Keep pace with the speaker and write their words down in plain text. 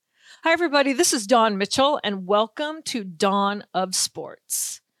Hi, everybody. This is Dawn Mitchell, and welcome to Dawn of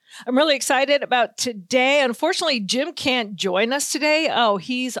Sports. I'm really excited about today. Unfortunately, Jim can't join us today. Oh,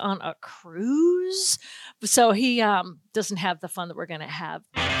 he's on a cruise, so he doesn't have the fun that we're going to have.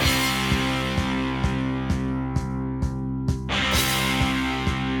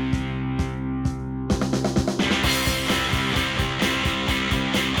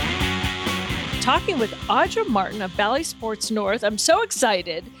 Talking with Audra Martin of Valley Sports North. I'm so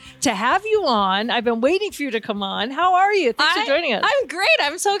excited to have you on. I've been waiting for you to come on. How are you? Thanks for joining us. I'm great.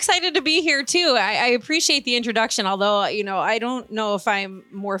 I'm so excited to be here too. I appreciate the introduction, although, I don't know if I'm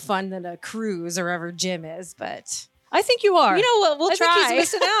more fun than a cruise or ever Jim is, but I think you are. You know what? We'll try. I think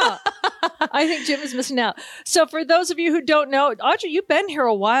he's missing out. I think Jim is missing out. So for those of you who don't know, Audra, you've been here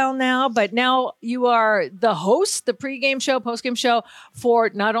a while now, but now you are the host, the pregame show, postgame show for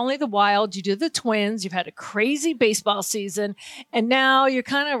not only the Wild, you do the Twins. You've had a crazy baseball season, and now you're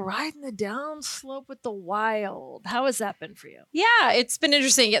kind of riding the downslope with the Wild. How has that been for you? Yeah, it's been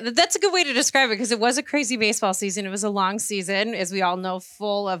interesting. Yeah, that's a good way to describe it because it was a crazy baseball season. It was a long season, as we all know,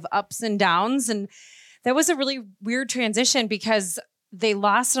 full of ups and downs. And that was a really weird transition because they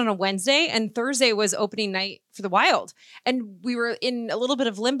lost on a Wednesday and Thursday was opening night for the Wild. And we were in a little bit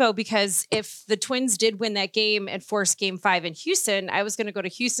of limbo because if the Twins did win that game and force game 5 in Houston, I was going to go to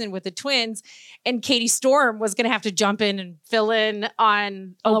Houston with the Twins and Katie Storm was going to have to jump in and fill in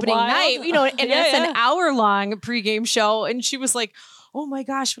on opening night, and that's an hour-long pregame show. And she was like, oh my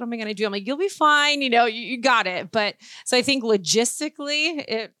gosh, what am I going to do? I'm like, you'll be fine. You got it. But so I think logistically,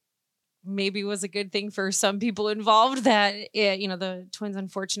 it maybe was a good thing for some people involved that, the Twins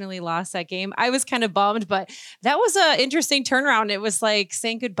unfortunately lost that game. I was kind of bummed, but that was an interesting turnaround. It was like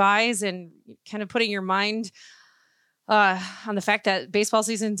saying goodbyes and kind of putting your mind on the fact that baseball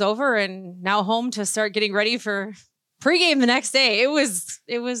season's over and now home to start getting ready for pregame the next day. It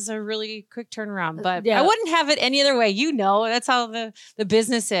was a really quick turnaround, but I wouldn't have it any other way. That's how the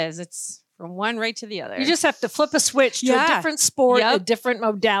business is. It's from one right to the other. You just have to flip a switch to a different sport, a different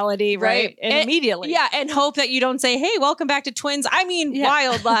modality, right? And immediately. Yeah, and hope that you don't say, hey, welcome back to Twins. I mean,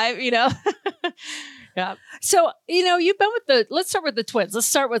 wildlife, Yeah. So, you've been let's start with the Twins. Let's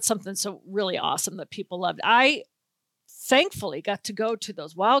start with something so really awesome that people loved. I thankfully got to go to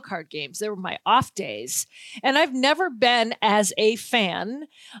those wild card games. They were my off days. And I've never been as a fan,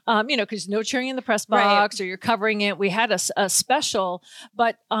 because no cheering in the press box or you're covering it. We had a special,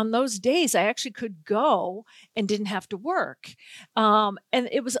 but on those days I actually could go and didn't have to work. And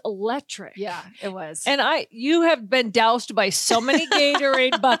it was electric. Yeah, it was. And you have been doused by so many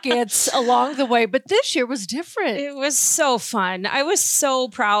Gatorade buckets along the way, but this year was different. It was so fun. I was so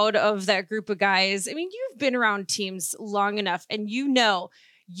proud of that group of guys. I mean, you've been around teams long enough and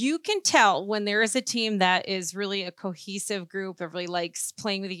you can tell when there is a team that is really a cohesive group that really likes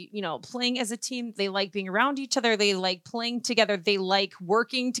playing with playing as a team. They like being around each other, they like playing together, they like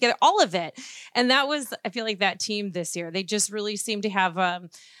working together, all of it. And I feel like that team this year, they just really seem to have a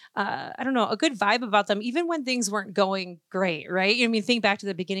good vibe about them, even when things weren't going great, right? Think back to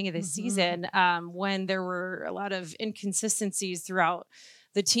the beginning of the season when there were a lot of inconsistencies throughout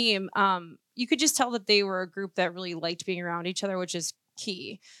the team. You could just tell that they were a group that really liked being around each other, which is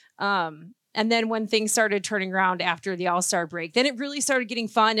key. And then when things started turning around after the All-Star break, then it really started getting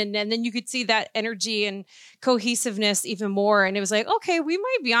fun. And then you could see that energy and cohesiveness even more. And it was like, okay, we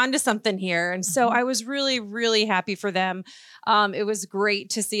might be onto something here. And so I was really, really happy for them. It was great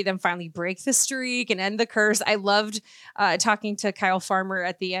to see them finally break the streak and end the curse. I loved talking to Kyle Farmer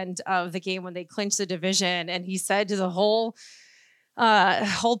at the end of the game when they clinched the division. And he said to the whole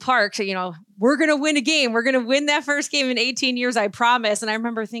park, we're going to win a game. We're going to win that first game in 18 years, I promise. And I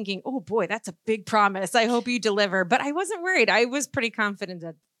remember thinking, oh boy, that's a big promise. I hope you deliver. But I wasn't worried. I was pretty confident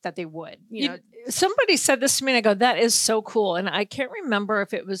that they would. Somebody said this to me and I go, that is so cool. And I can't remember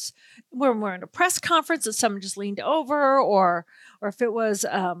if it was when we're in a press conference and someone just leaned over or if it was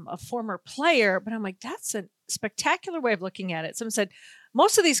a former player. But I'm like, that's a spectacular way of looking at it. Someone said,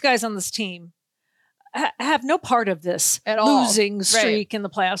 most of these guys on this team have no part of this at all. Losing streak in the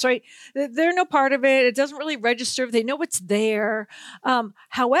playoffs, right? They're no part of it. It doesn't really register. They know it's there.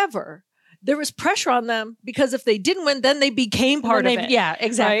 However, there was pressure on them because if they didn't win, then they became part of it. Yeah,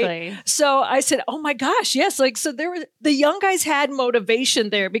 exactly. Right? So I said, oh my gosh, yes. So the young guys had motivation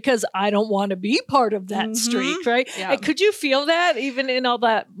there because I don't want to be part of that streak, right? Yeah. And could you feel that even in all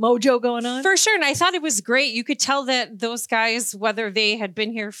that mojo going on? For sure. And I thought it was great. You could tell that those guys, whether they had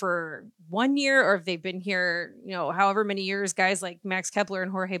been here for 1 year or if they've been here, however many years, guys like Max Kepler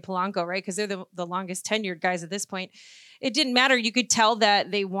and Jorge Polanco, right? Because they're the longest tenured guys at this point. it didn't matter. You could tell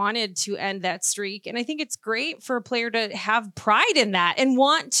that they wanted to end that streak. And I think it's great for a player to have pride in that and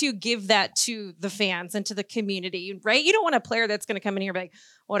want to give that to the fans and to the community, right? You don't want a player that's going to come in here and be like,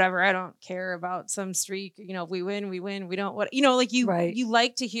 whatever, I don't care about some streak. You know, if we win, we win. We don't, what, you know, like you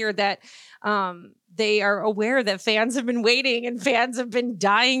like to hear that they are aware that fans have been waiting and fans have been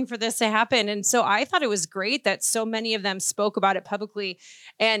dying for this to happen. And so I thought it was great that so many of them spoke about it publicly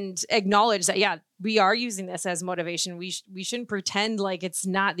and acknowledged that, yeah, we are using this as motivation. We shouldn't pretend like it's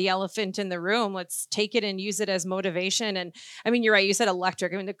not the elephant in the room. Let's take it and use it as motivation. And I mean, you're right. You said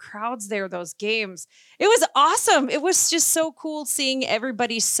electric. I mean, the crowds there, those games, it was awesome. It was just so cool seeing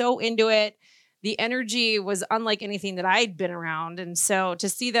everybody so into it. The energy was unlike anything that I'd been around. And so to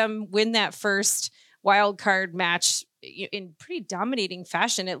see them win that first wild card match in pretty dominating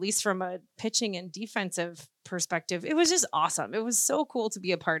fashion, at least from a pitching and defensive perspective, it was just awesome. It was so cool to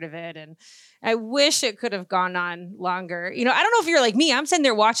be a part of it. And I wish it could have gone on longer. You know, I don't know if you're like me. I'm sitting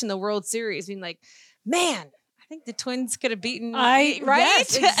there watching the World Series being like, man, I think the Twins could have beaten, right?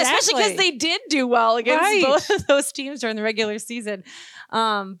 Yes, exactly. Especially because they did do well against both of those teams during the regular season.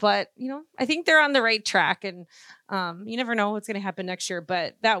 But, you know, I think they're on the right track, and you never know what's going to happen next year.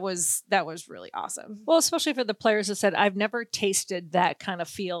 But that was really awesome. Well, especially for the players that said, I've never tasted that kind of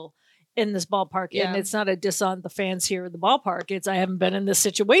feel in this ballpark. Yeah. And it's not a diss on the fans here at the ballpark. It's I haven't been in this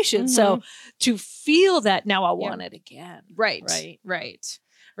situation. So to feel that now I want it again. Right.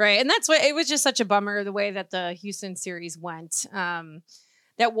 And that's what, it was just such a bummer the way that the Houston series went.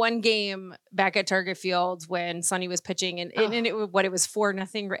 That one game back at Target Field when Sonny was pitching and it was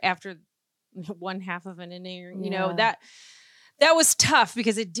 4-0 after one half of an inning, you know, that was tough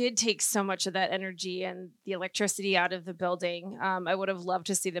because it did take so much of that energy and the electricity out of the building. I would have loved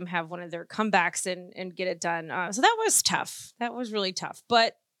to see them have one of their comebacks and get it done. So that was tough. That was really tough,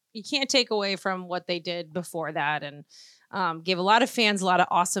 but you can't take away from what they did before that. And gave a lot of fans a lot of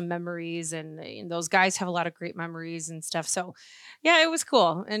awesome memories, and those guys have a lot of great memories and stuff. So yeah, it was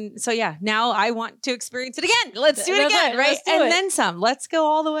cool. And so, yeah, now I want to experience it again. Let's do it again, right? And then some. Let's go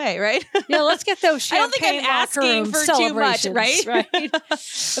all the way, right? Yeah, let's get those champagne I don't think I'm asking for too much,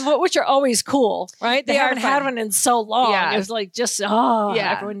 right? Which are always cool, right? They haven't had one in so long. Yeah. It was like just,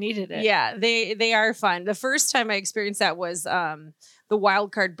 everyone needed it. Yeah, they are fun. The first time I experienced that was the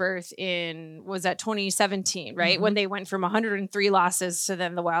wild card berth was at 2017, right? When they went from 103 losses to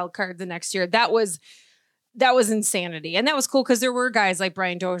then the wild card the next year. That was insanity. And that was cool because there were guys like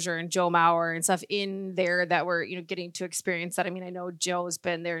Brian Dozier and Joe Mauer and stuff in there that were, you know, getting to experience that. I mean, I know Joe's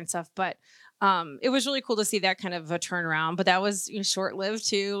been there and stuff, but it was really cool to see that kind of a turnaround. But that was, you know, short-lived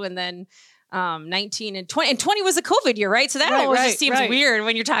too. And then 19 and 20 was a COVID year, right? So that always just seems weird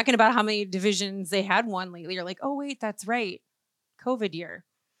when you're talking about how many divisions they had won lately. You're like, oh wait, that's right. COVID year.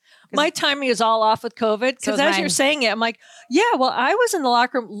 My timing is all off with COVID because as you're saying it, I'm like, yeah, well, I was in the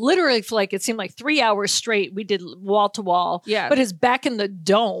locker room literally for like, it seemed like 3 hours straight. We did wall to wall. Yeah. But it's back in the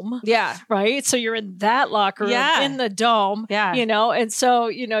dome. Yeah. Right. So you're in that locker room in the dome. Yeah. You know, and so,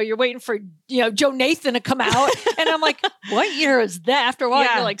 you know, you're waiting for, you know, Joe Nathan to come out. And I'm like, what year is that? After a while,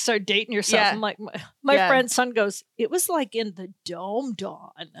 you're like, start dating yourself. I'm like, my friend's son goes, it was like in the dome,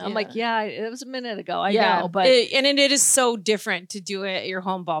 Dawn. I'm like, it was a minute ago. I know. But it is so different to do it at your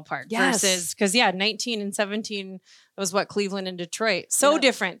home ballpark versus, because 19 and 17 was what Cleveland and Detroit. So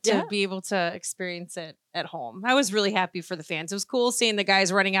different to be able to experience it at home. I was really happy for the fans. It was cool seeing the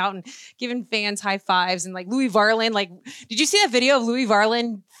guys running out and giving fans high fives, and like Louis Varland. Like, did you see that video of Louis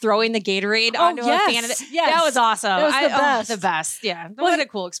Varland throwing the Gatorade onto a fan? That was awesome. It was the best. The best. Yeah. What a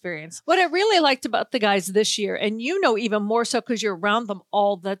cool experience. What I really liked about the guys this year, and you know even more so because you're around them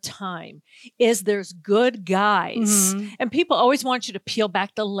all the time, is there's good guys. And people always want you to peel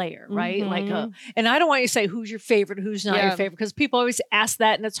back the layer, right? Like, and I don't want you to say who's your favorite, who's not your favorite, because people always ask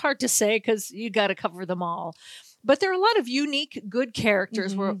that, and it's hard to say because you got to cover them all. But there are a lot of unique, good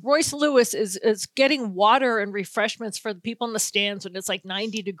characters where Royce Lewis is getting water and refreshments for the people in the stands when it's like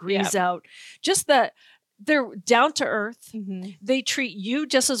 90 degrees out. Just that they're down to earth. They treat you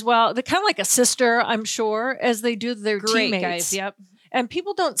just as well. They're kind of like a sister, I'm sure, as they do their teammates. Guys. Yep. And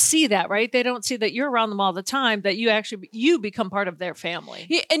people don't see that, right? They don't see that you're around them all the time, that you become part of their family.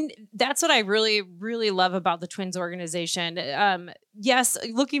 Yeah, and that's what I really, really love about the Twins organization. Yes,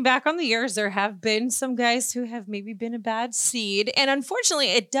 looking back on the years, there have been some guys who have maybe been a bad seed. And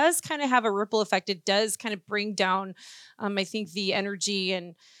unfortunately, it does kind of have a ripple effect. It does kind of bring down, I think, the energy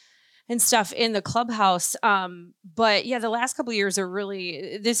and stuff in the clubhouse. But yeah, the last couple of years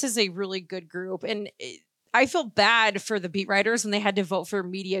this is a really good group. And I feel bad for the beat writers when they had to vote for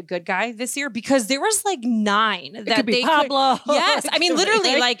media good guy this year, because there was like 9 It that could be they Pablo. Yes, I mean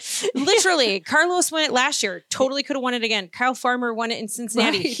literally, right? literally, Carlos won it last year. Totally could have won it again. Kyle Farmer won it in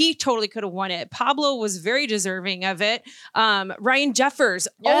Cincinnati. Right. He totally could have won it. Pablo was very deserving of it. Ryan Jeffers.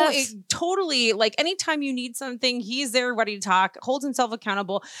 Yes. Totally. Like anytime you need something, he's there ready to talk. Holds himself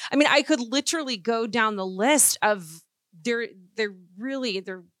accountable. I mean, I could literally go down the list of they're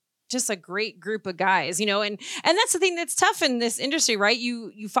just a great group of guys, and that's the thing that's tough in this industry, right?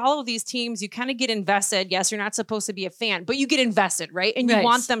 You follow these teams, you kind of get invested. Yes, you're not supposed to be a fan, but you get invested, right? And you Right.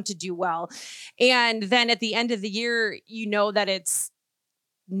 want them to do well. And then at the end of the year, you know that it's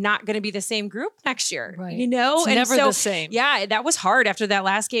not going to be the same group next year, Right. It's and never the same. Yeah, that was hard after that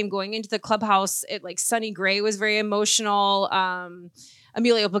last game going into the clubhouse. Sonny Gray was very emotional.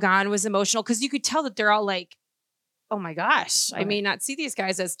 Emilio Pagan was emotional because you could tell that they're all like, oh my gosh, I may not see these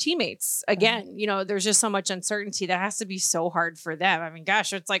guys as teammates again. There's just so much uncertainty that has to be so hard for them. I mean,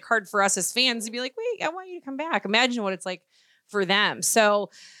 gosh, it's like hard for us as fans to be like, wait, I want you to come back. Imagine what it's like for them.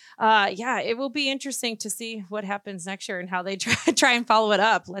 So, it will be interesting to see what happens next year and how they try and follow it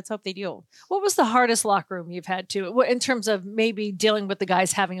up. Let's hope they do. What was the hardest locker room you've had to, in terms of maybe dealing with the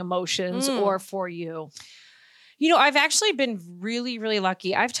guys having emotions or for you? I've actually been really, really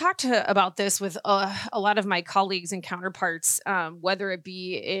lucky. I've talked about this with a lot of my colleagues and counterparts, whether it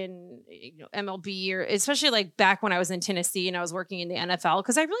be in MLB or especially like back when I was in Tennessee and I was working in the NFL,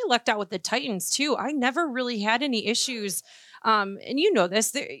 because I really lucked out with the Titans too. I never really had any issues. And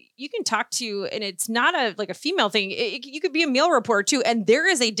this, you can talk to, and it's not a female thing. You could be a male reporter too. And there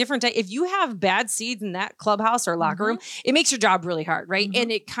is a different type. If you have bad seeds in that clubhouse or locker room, it makes your job really hard. Right.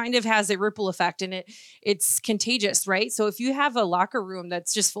 And it kind of has a ripple effect, and it's contagious. Right. So if you have a locker room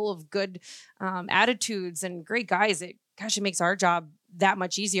that's just full of good attitudes and great guys, it makes our job that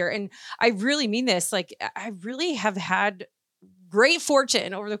much easier. And I really mean this. Like, I really have had great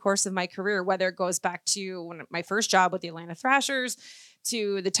fortune over the course of my career, whether it goes back to my first job with the Atlanta Thrashers,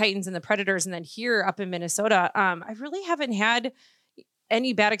 to the Titans and the Predators, and then here up in Minnesota. I really haven't had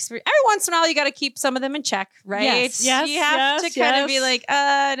any bad experience. Every once in a while, you got to keep some of them in check, right? Yes, you have to kind of be like,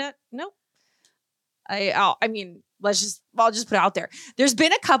 no. I'll just put it out there. There's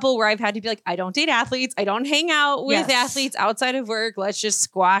been a couple where I've had to be like, I don't date athletes. I don't hang out with athletes outside of work. Let's just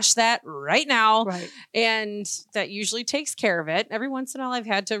squash that right now. Right. And that usually takes care of it. Every once in a while, I've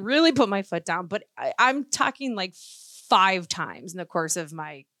had to really put my foot down, but I'm talking like 5 times in the course of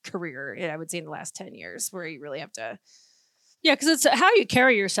my career. I would say in the last 10 years where you really have to. Yeah, because it's how you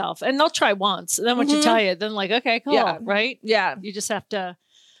carry yourself. And they'll try once. And then once you tell you, then like, okay, cool. Right? Yeah. You just have to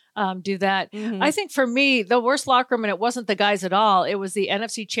do that. I think for me, the worst locker room, and it wasn't the guys at all, it was the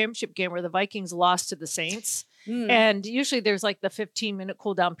NFC Championship game where the Vikings lost to the Saints. And usually there's like the 15-minute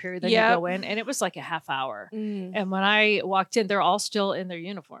cool down period, then you go in, and it was like a half hour. And when I walked in, they're all still in their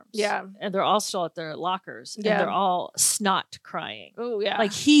uniforms. Yeah. And they're all still at their lockers. And they're all snot crying. Oh, yeah.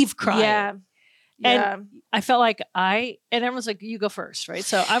 Like heave crying. Yeah. And I felt like and everyone's like, you go first, right?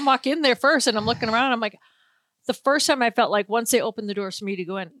 So I'm walking in there first and I'm looking around. I'm like, the first time I felt like once they opened the doors for me to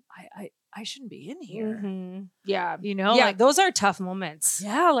go in, I shouldn't be in here. Yeah. Yeah, like those are tough moments.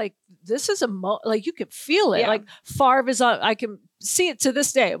 Yeah. Like this is like you could feel it. Yeah. Like Favre is on, I can see it to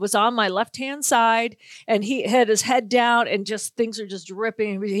this day. It was on my left-hand side and he had his head down and just things are just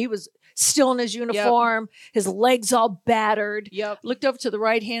dripping. He was still in his uniform, his legs all battered. Looked over to the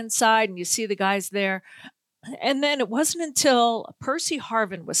right-hand side and you see the guys there. And then it wasn't until Percy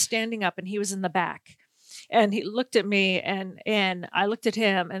Harvin was standing up and he was in the back. And he looked at me and I looked at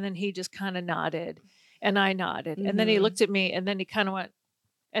him and then he just kind of nodded and I nodded. And then he looked at me and then he kind of went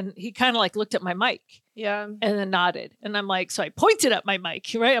and he kind of like looked at my mic. Yeah. And then nodded. And I'm like, so I pointed at my mic,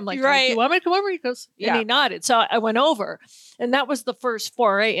 right? I'm like, you want me to come over? He goes, and he nodded. So I went over and that was the first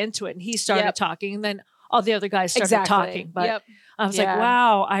foray into it. And he started talking and then all the other guys started talking. But I was like,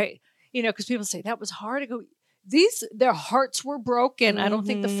 wow, because people say that was hard. I go, their hearts were broken. I don't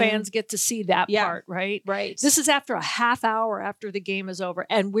think the fans get to see that part, right? Right. This is after a half hour after the game is over,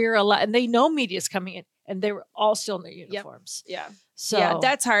 and we're allowed, and they know media's coming in, and they were all still in their uniforms. Yeah. So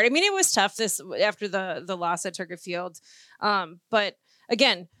that's hard. I mean, it was tough after the loss at Turkey Field, but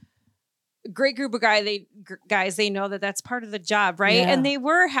again, great group of guys. They know that that's part of the job, right? Yeah. And they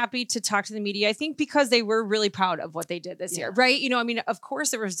were happy to talk to the media. I think because they were really proud of what they did this year, right? I mean, of course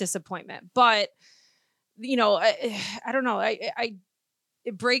there was disappointment, but. I don't know.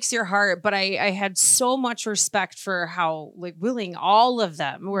 it breaks your heart, but I had so much respect for how like willing all of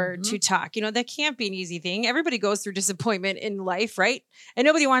them were to talk. That can't be an easy thing. Everybody goes through disappointment in life, right? And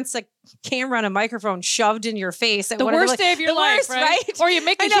nobody wants a camera and a microphone shoved in your face. At the worst day of your life, worst, right? Or you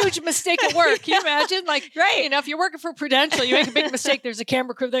make a huge mistake at work. Can you imagine? Like, right. If you're working for Prudential, you make a big mistake. There's a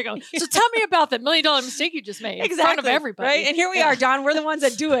camera crew there going, so tell me about that $1 million mistake you just made in front of everybody. Right? And here we are, Dawn. We're the ones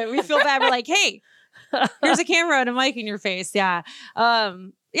that do it. We feel bad. We're like, hey, here's a camera and a mic in your face. Yeah.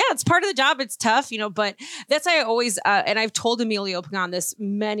 Yeah, it's part of the job. It's tough, but that's why I always, and I've told Emilio Pagan this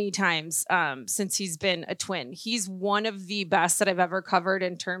many times since he's been a Twin. He's one of the best that I've ever covered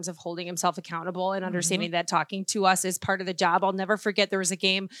in terms of holding himself accountable and understanding that talking to us is part of the job. I'll never forget there was a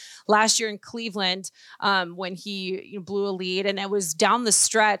game last year in Cleveland when he blew a lead, and it was down the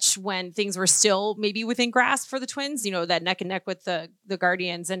stretch when things were still maybe within grasp for the Twins, that neck and neck with the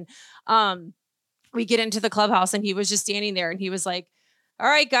Guardians. And we get into the clubhouse and he was just standing there and he was like, all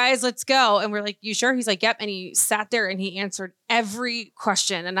right, guys, let's go. And we're like, you sure? He's like, yep. And he sat there and he answered every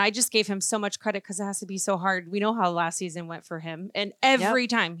question. And I just gave him so much credit because it has to be so hard. We know how last season went for him. And every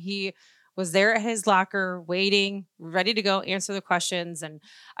time he was there at his locker, waiting, ready to go answer the questions. And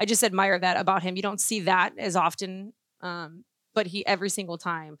I just admire that about him. You don't see that as often, but he every single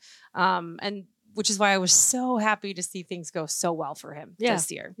time. And which is why I was so happy to see things go so well for him this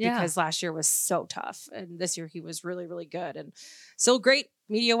year, because last year was so tough. And this year he was really, really good and still great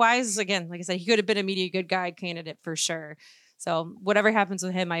media wise. Again, like I said, he could have been a media good guy candidate for sure. So whatever happens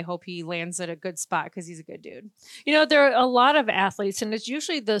with him, I hope he lands at a good spot because he's a good dude. There are a lot of athletes, and it's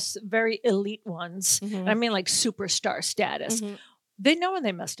usually the very elite ones. I mean, like superstar status. They know when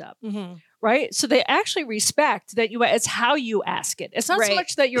they messed up, right? So they actually respect that it's how you ask it. It's not so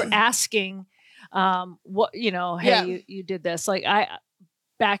much that you're asking hey, you did this. Like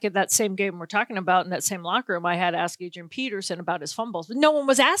back at that same game we're talking about in that same locker room, I had to ask Adrian Peterson about his fumbles, but no one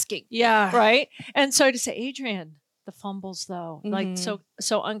was asking. Yeah. Right. And so I just say, Adrian, the fumbles though, like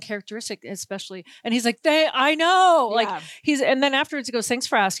so uncharacteristic, especially. And he's like, I know. Yeah. Like and then afterwards he goes, thanks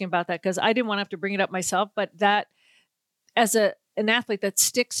for asking about that. Cause I didn't want to have to bring it up myself, but that as an athlete that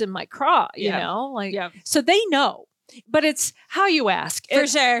sticks in my craw, so they know. But it's how you ask. For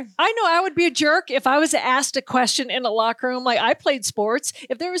sure. I know I would be a jerk if I was asked a question in a locker room. Like I played sports.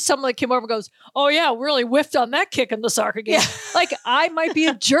 If there was someone that came over and goes, oh yeah, really whiffed on that kick in the soccer game. Yeah. Like I might be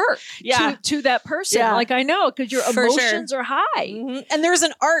a jerk to that person. Yeah. Like I know, because your emotions are high. And there's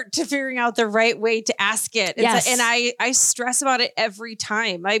an art to figuring out the right way to ask it. And I stress about it every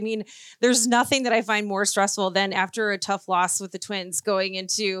time. I mean, there's nothing that I find more stressful than after a tough loss with the Twins going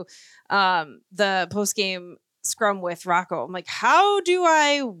into the post-game scrum with Rocco. I'm like, how do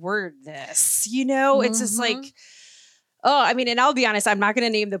I word this? It's just like, and I'll be honest, I'm not going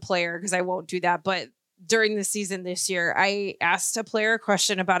to name the player because I won't do that. But during the season this year, I asked a player a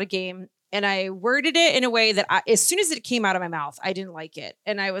question about a game and I worded it in a way that as soon as it came out of my mouth, I didn't like it.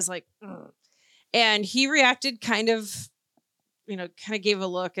 And I was like, and he reacted kind of gave a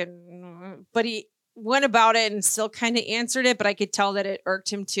look but he went about it and still kind of answered it, but I could tell that it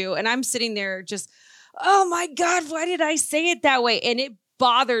irked him too. And I'm sitting there just, oh my God, why did I say it that way? And it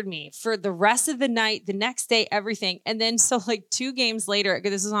bothered me for the rest of the night, the next day, everything. And then so like 2 games later,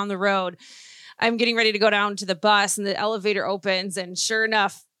 this is on the road, I'm getting ready to go down to the bus and the elevator opens. And sure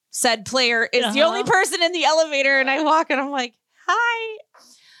enough, said player is the only person in the elevator. And I walk and I'm like, hi.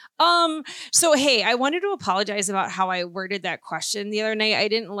 So, hey, I wanted to apologize about how I worded that question the other night. I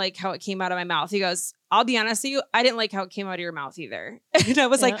didn't like how it came out of my mouth. He goes, I'll be honest with you, I didn't like how it came out of your mouth either. And I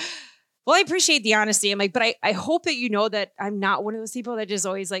was like, well, I appreciate the honesty. I'm like, but I hope that you know that I'm not one of those people that just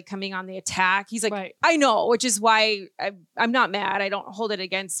always like coming on the attack. He's like, I know, which is why I'm not mad. I don't hold it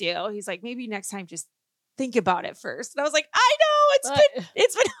against you. He's like, maybe next time just think about it first. And I was like, I know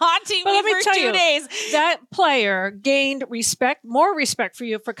it's been haunting me for 2 days. That player gained more respect for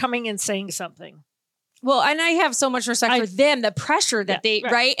you for coming and saying something. Well, and I have so much respect for them, the pressure that they,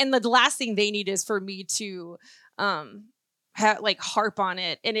 right? And the last thing they need is for me to harp on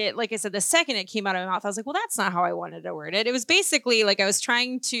it. And it, like I said, the second it came out of my mouth, I was like, well, that's not how I wanted to word it. It was basically like I was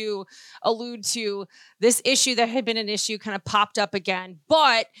trying to allude to this issue that had been an issue kind of popped up again,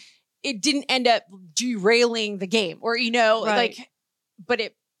 but it didn't end up derailing the game or, but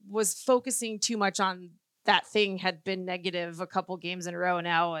it was focusing too much on that thing had been negative a couple games in a row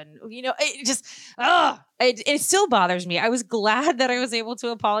now. And, it just, it still bothers me. I was glad that I was able to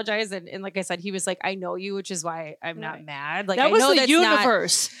apologize. And like I said, he was like, I know you, which is why I'm not mad. Like, that was I know the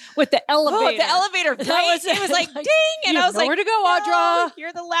universe with the elevator. Oh, the elevator. Right? It was like, ding. And I was like, where to go, Audra? No,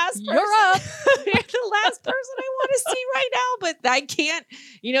 you're the last person. You're up. You're the last person I want to see right now. But I can't,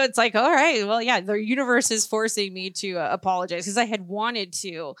 it's like, all right, well, yeah, the universe is forcing me to apologize because I had wanted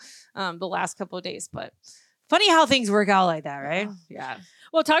to the last couple of days. But funny how things work out like that, right? Yeah.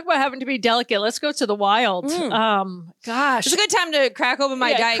 Well, talk about having to be delicate. Let's go to the wild. Gosh. It's a good time to crack open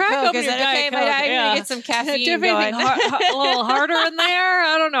my Diet Coke. Is that okay? I'm going to get some caffeine going. A little harder in there?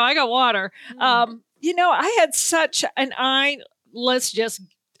 I don't know. I got water. I had let's just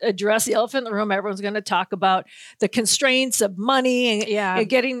address the elephant in the room. Everyone's going to talk about the constraints of money and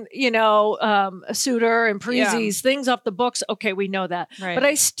getting, a suitor and Parisi's things off the books. Okay, we know that. Right. But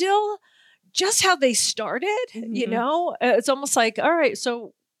I still... just how they started, it's almost like, all right,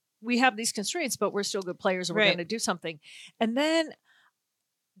 so we have these constraints, but we're still good players and we're going to do something. And then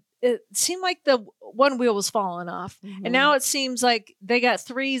it seemed like the one wheel was falling off. And now it seems like they got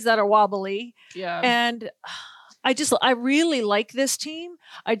threes that are wobbly. Yeah. And I really like this team.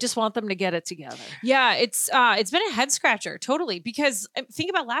 I just want them to get it together. Yeah, it's been a head scratcher, totally. Because think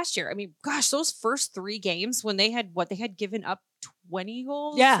about last year. I mean, gosh, those first 3 games when they had given up 20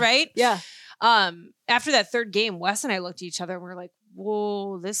 goals, right? Yeah. After that third game, Wes and I looked at each other and we were like,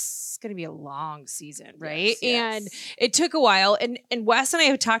 whoa, this is going to be a long season, right? Yes. And it took a while. And Wes and I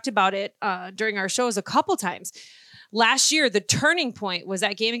have talked about it during our shows a couple times. Last year, the turning point was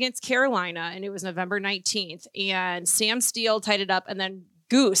that game against Carolina, and it was November 19th. And Sam Steele tied it up, and then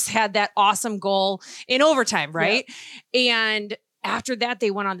Goose had that awesome goal in overtime, right? Yeah. And after that,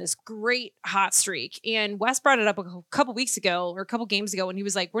 they went on this great hot streak. And Wes brought it up a couple weeks ago or a couple games ago, and he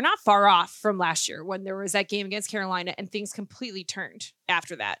was like, we're not far off from last year when there was that game against Carolina, and things completely turned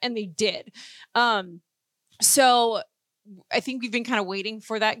after that. And they did. So I think we've been kind of waiting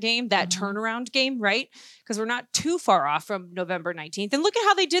for that game, that turnaround game, right? Because we're not too far off from November 19th. And look at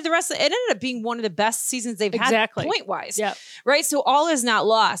how they did the rest of it. It ended up being one of the best seasons they've had point-wise. Yep. Right? So all is not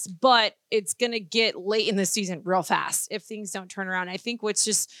lost, but it's going to get late in the season real fast if things don't turn around. I think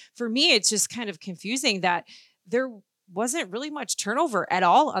for me, it's just kind of confusing that there wasn't really much turnover at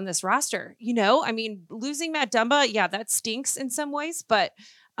all on this roster. I mean, losing Matt Dumba, that stinks in some ways, but,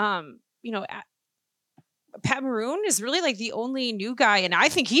 Pat Maroon is really like the only new guy, and I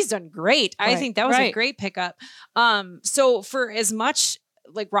think he's done great. I think that was a great pickup. So for as much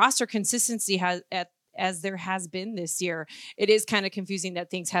like roster consistency as there has been this year, it is kind of confusing that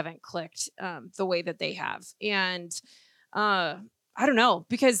things haven't clicked the way that they have. And I don't know,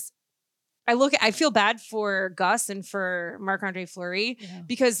 because I feel bad for Gus and for Marc-Andre Fleury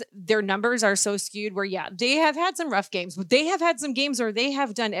because their numbers are so skewed where, they have had some rough games, but they have had some games where they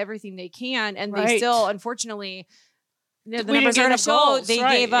have done everything they can. And they still, unfortunately, the numbers aren't show. They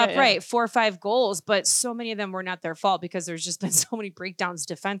gave up 4 or 5 goals, but so many of them were not their fault because there's just been so many breakdowns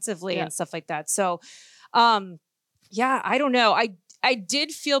defensively and stuff like that. So, I don't know. I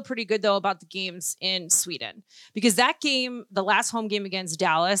did feel pretty good, though, about the games in Sweden because that game, the last home game against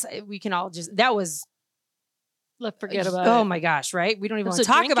Dallas, we can all let's forget about it. Oh my gosh, right? We don't even want to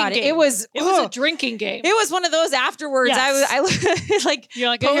talk about it. It was a drinking game. It was one of those afterwards. Yes. I like, you're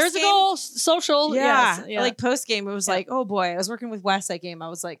like, here's a goal, social. Yeah. Like post game, it was like, oh boy, I was working with Wes that game. I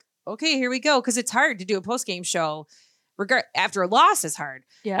was like, okay, here we go. Cause it's hard to do a post game show. After a loss is hard.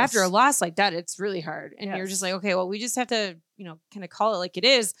 Yes. After a loss like that, it's really hard. And you're just like, okay, well, we just have to, kind of call it like it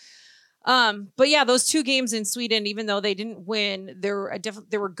is. But those 2 games in Sweden, even though they didn't win, there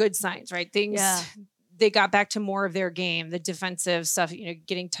were good signs, right? They got back to more of their game, the defensive stuff,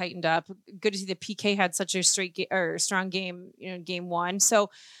 getting tightened up. Good to see the PK had such a strong game, game 1.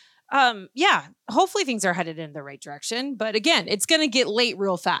 So, hopefully things are headed in the right direction. But again, it's going to get late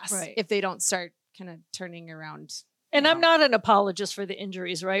real fast if they don't start kind of turning around. And I'm not an apologist for the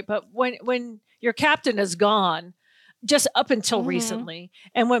injuries, right? But when your captain is gone, just up until recently,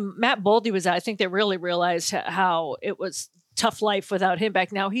 and when Matt Boldy was out, I think they really realized how it was tough life without him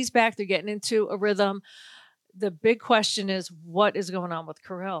back. Now he's back. They're getting into a rhythm. The big question is, what is going on with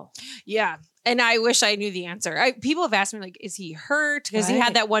Kirill? Yeah. And I wish I knew the answer. People have asked me, like, is he hurt? Because he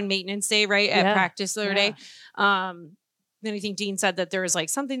had that one maintenance day, at practice the other day. Then I think Dean said that there was like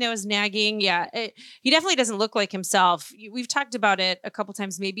something that was nagging. Yeah, he definitely doesn't look like himself. We've talked about it a couple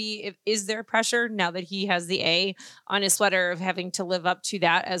times. Maybe is there pressure now that he has the A on his sweater of having to live up to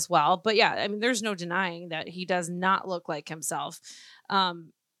that as well? But yeah, I mean, there's no denying that he does not look like himself.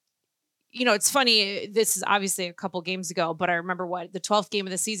 it's funny. This is obviously a couple games ago, but I remember the 12th game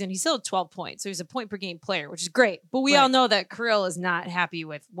of the season, he still had 12 points. So he's a point per game player, which is great. But we all know that Kirill is not happy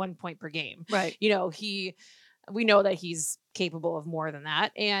with 1 point per game. Right. We know that he's capable of more than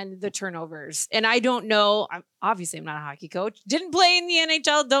that, and the turnovers. And I don't know. I'm not a hockey coach. Didn't play in the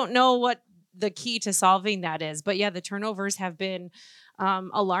NHL. Don't know what the key to solving that is. But yeah, the turnovers have been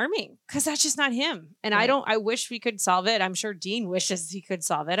alarming because that's just not him. And I wish we could solve it. I'm sure Dean wishes he could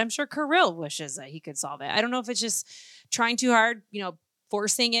solve it. I'm sure Kirill wishes that he could solve it. I don't know if it's just trying too hard,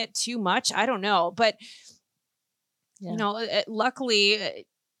 forcing it too much. I don't know. But, luckily,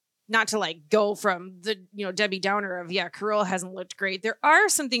 not to like go from the, Debbie Downer of, Kirill hasn't looked great. There are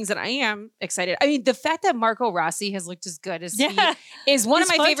some things that I am excited. I mean, the fact that Marco Rossi has looked as good as he is one of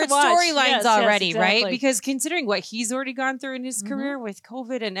my favorite storylines already, exactly. Right? Because considering what he's already gone through in his career with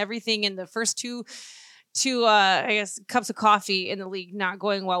COVID and everything, in the first two cups of coffee in the league not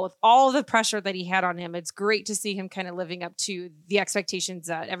going well, with all the pressure that he had on him, it's great to see him kind of living up to the expectations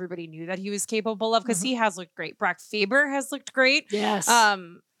that everybody knew that he was capable of, because he has looked great. Brock Faber has looked great. Yes.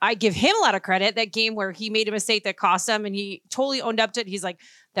 I give him a lot of credit. That game where he made a mistake that cost him, and he totally owned up to it. He's like,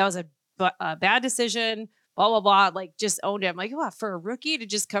 that was a bad decision, blah, blah, blah. Like, just owned it. I'm like, wow, for a rookie to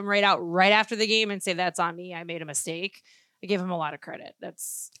just come right out right after the game and say, that's on me, I made a mistake. I give him a lot of credit.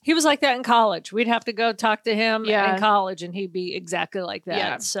 He was like that in college. We'd have to go talk to him in college, and he'd be exactly like that.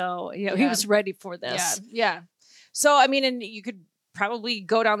 Yeah. So, he was ready for this. Yeah. So, I mean, and you could probably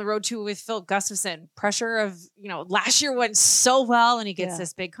go down the road too with Phil Gustafson. Pressure of, last year went so well, and he gets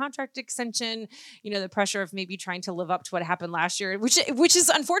this big contract extension, the pressure of maybe trying to live up to what happened last year, which is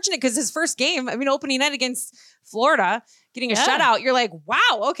unfortunate because his first game, opening night against Florida, getting a shutout, you're like,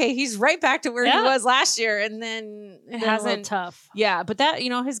 wow, okay, he's right back to where he was last year. And then it hasn't tough. Yeah. But that,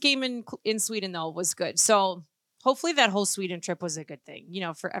 his game in Sweden though was good. So hopefully that whole Sweden trip was a good thing,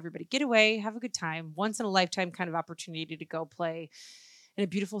 for everybody. Get away, have a good time, once in a lifetime kind of opportunity to go play in a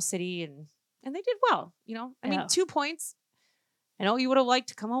beautiful city. And they did well, I mean, 2 points. I know you would have liked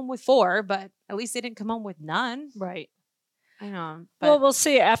to come home with 4, but at least they didn't come home with none. Right. I know. Well, we'll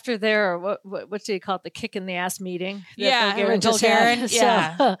see after their, what do you call it? The kick in the ass meeting. Rental Karen.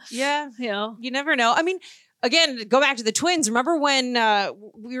 Yeah. Yeah. You never know. I mean, again, go back to the Twins. Remember when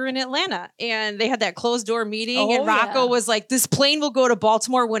we were in Atlanta and they had that closed door meeting and Rocco was like, this plane will go to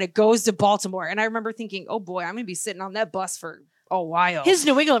Baltimore when it goes to Baltimore. And I remember thinking, oh boy, I'm going to be sitting on that bus for a while. His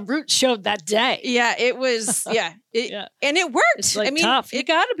New England roots showed that day. Yeah, it was, and it worked. It's tough. You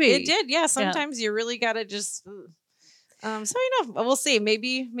got to be. It did. Yeah. Sometimes you really got to just... So we'll see.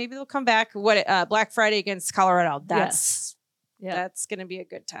 Maybe they'll come back. Black Friday against Colorado. That's going to be a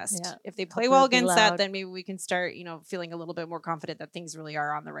good test. Yeah. If they play well against that, then maybe we can start, feeling a little bit more confident that things really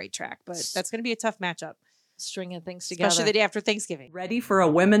are on the right track. But that's going to be a tough matchup. Stringing things together, especially the day after Thanksgiving. Ready for a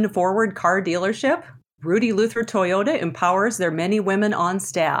women-forward car dealership? Rudy Luther Toyota empowers their many women on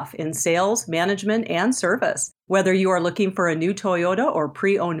staff in sales, management, and service. Whether you are looking for a new Toyota or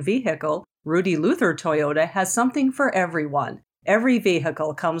pre-owned vehicle, Rudy Luther Toyota has something for everyone. Every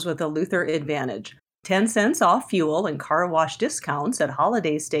vehicle comes with a Luther Advantage. 10 cents off fuel and car wash discounts at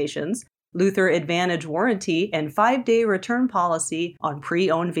holiday stations, Luther Advantage warranty, and 5-day return policy on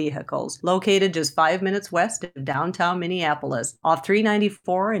pre-owned vehicles. Located just 5 minutes west of downtown Minneapolis, off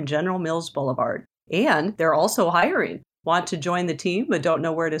 394 and General Mills Boulevard. And they're also hiring. Want to join the team but don't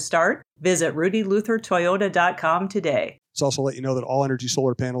know where to start? Visit rudyluthertoyota.com today. Let's also let you know that all energy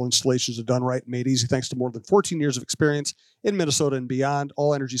solar panel installations are done right and made easy thanks to more than 14 years of experience in Minnesota and beyond.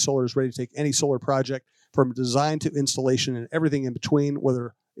 All Energy Solar is ready to take any solar project from design to installation and everything in between,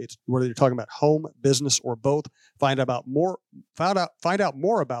 whether you're talking about home, business, or both. Find out more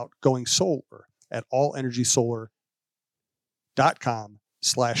about going solar at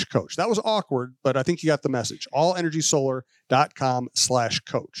allenergysolar.com/coach. That was awkward, but I think you got the message.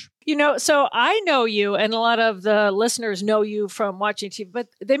 allenergysolar.com/coach. So I know you, and a lot of the listeners know you from watching TV, but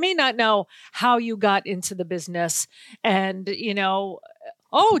they may not know how you got into the business. And,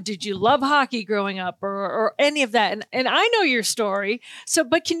 did you love hockey growing up or any of that? And I know your story. So,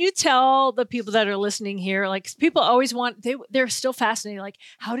 but can you tell the people that are listening here, like people always they're still fascinated. Like,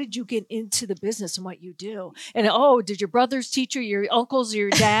 how did you get into the business and what you do? And, did your brothers teach you, your uncles,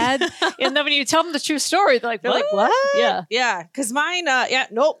 your dad? And then when you tell them the true story, they're like, what? Yeah. Yeah. Cause mine,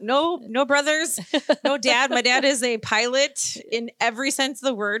 no brothers, no dad. My dad is a pilot in every sense of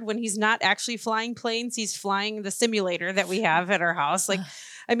the word. When he's not actually flying planes, he's flying the simulator that we have at our house. Like,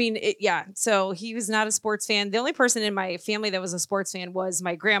 so he was not a sports fan. The only person in my family that was a sports fan was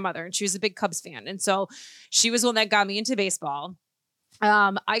my grandmother, and she was a big Cubs fan. And so she was the one that got me into baseball.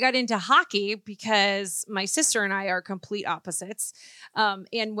 I got into hockey because my sister and I are complete opposites.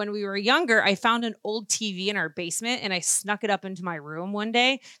 And when we were younger, I found an old TV in our basement and I snuck it up into my room one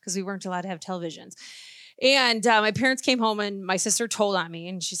day because we weren't allowed to have televisions. And my parents came home and my sister told on me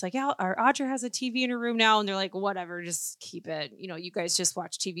and she's like, yeah, our Audra has a TV in her room now. And they're like, whatever, just keep it. You know, you guys just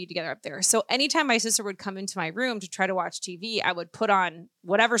watch TV together up there. So anytime my sister would come into my room to try to watch TV, I would put on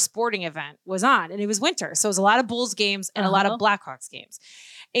whatever sporting event was on. And it was winter. So it was a lot of Bulls games and a lot of Blackhawks games.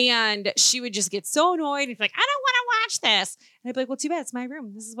 And she would just get so annoyed and be like, I don't want to watch this. And I'd be like, well, too bad. It's my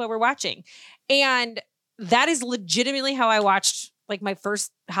room. This is what we're watching. And that is legitimately how I watched like my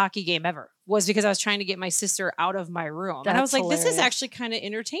first hockey game ever, was because I was trying to get my sister out of my room. And I was like, this is actually kind of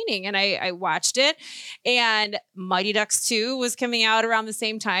entertaining. And I watched it. And Mighty Ducks 2 was coming out around the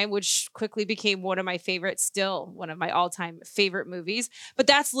same time, which quickly became one of my favorites, still one of my all-time favorite movies. But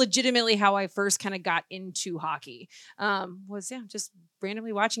that's legitimately how I first kind of got into hockey. Just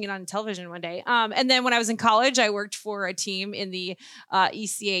randomly watching it on television one day. And then when I was in college, I worked for a team in the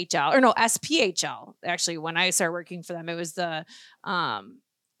SPHL. Actually, when I started working for them, it was the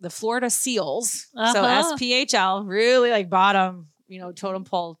Florida Seals. So SPHL, really like bottom, totem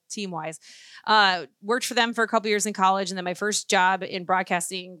pole team wise. Worked for them for a couple years in college. And then my first job in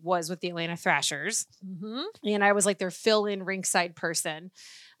broadcasting was with the Atlanta Thrashers. Mm-hmm. And I was like their fill-in rinkside person.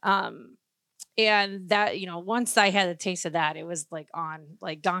 And that, once I had a taste of that, it was like on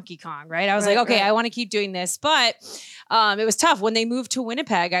like Donkey Kong, right? I was like, okay, I want to keep doing this. But it was tough. When they moved to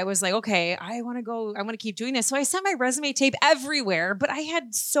Winnipeg, I was like, okay, I want to keep doing this. So I sent my resume tape everywhere, but I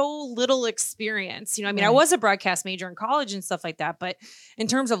had so little experience. I was a broadcast major in college and stuff like that. But in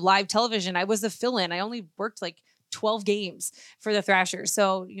terms of live television, I was the fill-in. I only worked like 12 games for the Thrashers.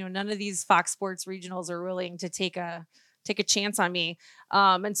 So, none of these Fox Sports regionals are willing to take a chance on me.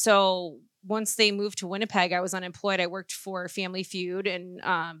 And so once they moved to Winnipeg, I was unemployed. I worked for Family Feud and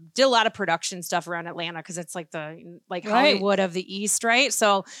did a lot of production stuff around Atlanta because it's like the Hollywood of the East, right?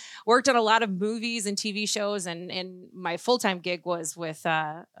 So worked on a lot of movies and TV shows, and my full-time gig was was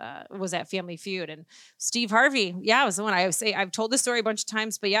at Family Feud. And Steve Harvey, was the one. I've told this story a bunch of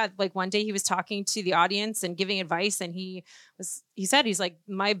times, but like one day he was talking to the audience and giving advice, and he said, he's like,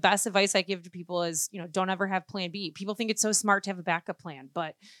 my best advice I give to people is, don't ever have plan B. People think it's so smart to have a backup plan,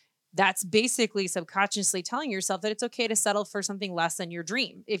 but that's basically subconsciously telling yourself that it's okay to settle for something less than your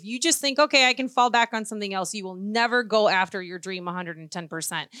dream. If you just think, okay, I can fall back on something else, you will never go after your dream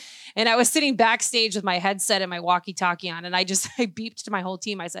 110%. And I was sitting backstage with my headset and my walkie-talkie on, and I beeped to my whole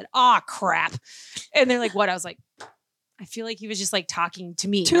team. I said, crap. And they're like, what? I was like, I feel like he was just like talking to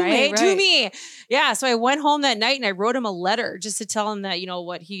me, To me. Yeah. So I went home that night and I wrote him a letter just to tell him that,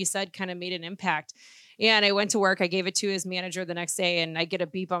 what he said kind of made an impact. And I went to work. I gave it to his manager the next day, and I get a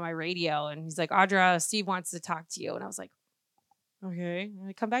beep on my radio, and he's like, Audra, Steve wants to talk to you. And I was like, okay. And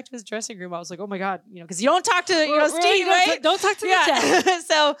I come back to his dressing room. I was like, oh my God, because you don't talk to Steve, right? Don't talk to me.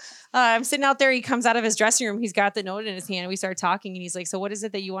 So I'm sitting out there. He comes out of his dressing room. He's got the note in his hand, and we start talking. And he's like, so what is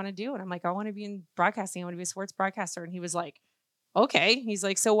it that you want to do? And I'm like, I want to be in broadcasting. I want to be a sports broadcaster. And he was like, okay. He's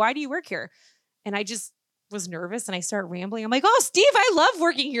like, so why do you work here? And I just was nervous and I start rambling. I'm like, oh, Steve, I love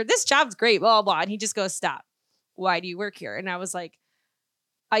working here. This job's great, blah, blah, blah. And he just goes, stop. Why do you work here? And I was like,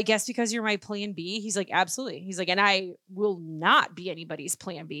 I guess because you're my plan B. He's like, absolutely. He's like, and I will not be anybody's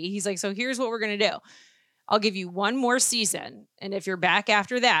plan B. He's like, so here's what we're going to do. I'll give you one more season. And if you're back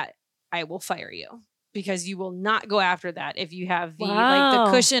after that, I will fire you because you will not go after that if you have the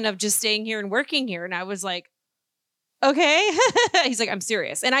cushion of just staying here and working here. And I was like, okay. He's like, I'm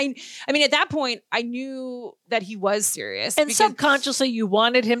serious. And I mean, at that point, I knew that he was serious. And subconsciously, you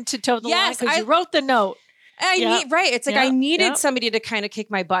wanted him to toe the line because you wrote the note. It's like I needed somebody to kind of kick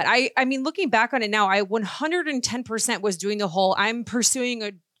my butt. I mean, looking back on it now, I 110% was doing the whole, I'm pursuing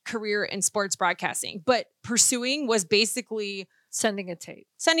a career in sports broadcasting. But pursuing was basically sending a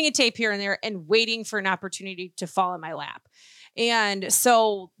tape here and there and waiting for an opportunity to fall in my lap. And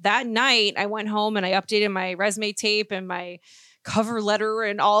so that night I went home and I updated my resume tape and my cover letter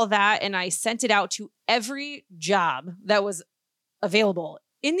and all of that. And I sent it out to every job that was available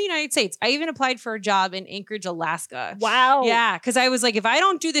in the United States. I even applied for a job in Anchorage, Alaska. Wow. Yeah. Cause I was like, if I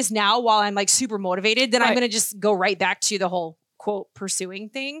don't do this now while I'm like super motivated, then I'm going to just go right back to the whole quote pursuing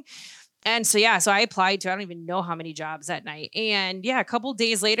thing. And so I applied to, I don't even know how many jobs that night. And a couple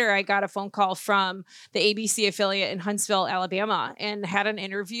days later, I got a phone call from the ABC affiliate in Huntsville, Alabama, and had an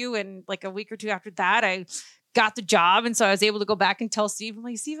interview. And like a week or two after that, I got the job. And so I was able to go back and tell Steve, I'm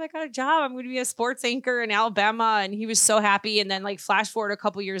like, Steve, I got a job. I'm going to be a sports anchor in Alabama. And he was so happy. And then like flash forward a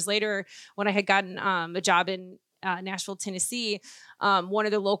couple years later when I had gotten a job in Nashville, Tennessee, one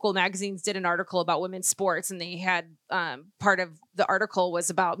of the local magazines did an article about women's sports, and they had part of the article was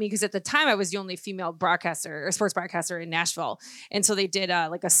about me because at the time I was the only female broadcaster or sports broadcaster in Nashville, and so they did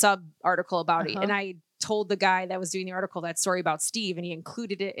like a sub article about it, and I told the guy that was doing the article that story about Steve, and he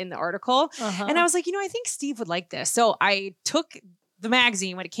included it in the article, and I was like, I think Steve would like this, so I took the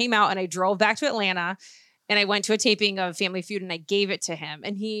magazine when it came out, and I drove back to Atlanta, and I went to a taping of Family Feud, and I gave it to him,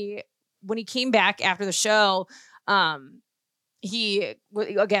 and when he came back after the show, he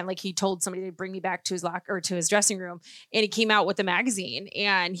told somebody to bring me back to his locker or to his dressing room, and he came out with the magazine,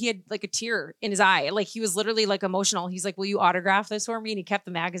 and he had like a tear in his eye. Like he was literally like emotional. He's like, "Will you autograph this for me?" And he kept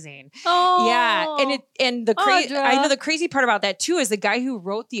the magazine. Oh, yeah. And I know the crazy part about that too is the guy who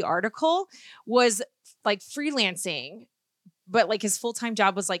wrote the article was like freelancing, but like his full-time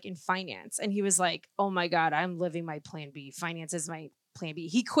job was like in finance. And he was like, "Oh my God, I'm living my plan B. Finance is my plan B."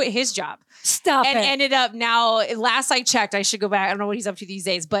 He quit his job. Stop and it. ended up now, last I checked, I should go back. I don't know what he's up to these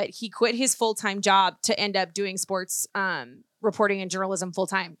days, but he quit his full-time job to end up doing sports reporting and journalism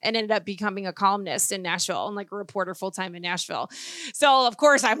full-time, and ended up becoming a columnist in Nashville and like a reporter full-time in Nashville. So of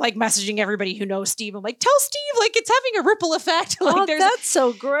course I'm like messaging everybody who knows Steve. I'm like, tell Steve, like it's having a ripple effect. Like that's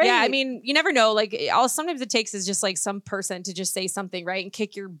so great. Yeah. I mean, you never know. Like all sometimes it takes is just like some person to just say something, right? And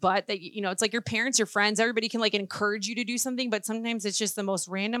kick your butt that, it's like your parents, your friends, everybody can like encourage you to do something, but sometimes it's just the most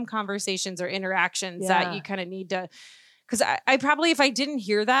random conversations or interactions that you kind of need to, because I probably, if I didn't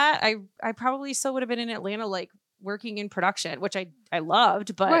hear that, I probably still would have been in Atlanta, like working in production, which I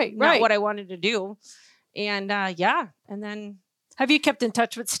loved, but not what I wanted to do. And and then have you kept in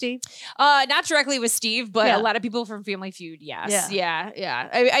touch with Steve? Not directly with Steve, but a lot of people from Family Feud. Yes. Yeah.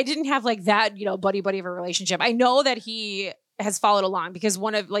 I didn't have like that, buddy of a relationship. I know that he has followed along because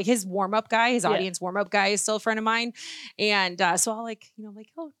one of like his warm-up guy, his audience warm-up guy is still a friend of mine. And so I'll like,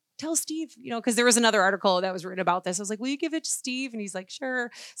 oh, tell Steve, because there was another article that was written about this. I was like, will you give it to Steve? And he's like, sure.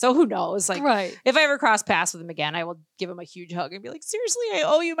 So who knows? Like, if I ever cross paths with him again, I will give him a huge hug and be like, seriously, I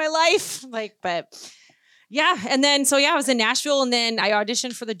owe you my life. Like, but yeah. And then, so I was in Nashville, and then I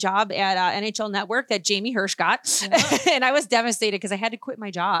auditioned for the job at NHL Network that Jamie Hirsch got. Yeah. And I was devastated because I had to quit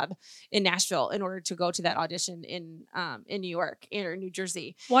my job in Nashville in order to go to that audition in New York or New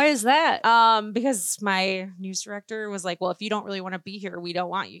Jersey. Why is that? Because my news director was like, well, if you don't really want to be here, we don't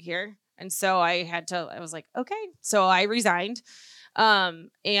want you here. And so I was like, okay. So I resigned. And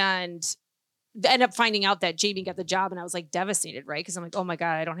ended up finding out that Jamie got the job, and I was like devastated, right? Because I'm like, oh my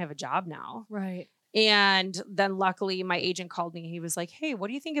God, I don't have a job now. Right. And then luckily my agent called me. He was like, hey, what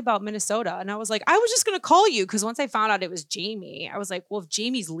do you think about Minnesota? And I was like, I was just going to call you. Because once I found out it was Jamie, I was like, well, if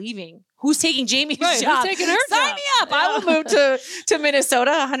Jamie's leaving, who's taking Jamie's job? Who's taking her Sign job? me up. Yeah. I will move to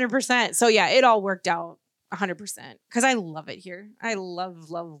Minnesota 100%. So yeah, it all worked out 100% because I love it here. I love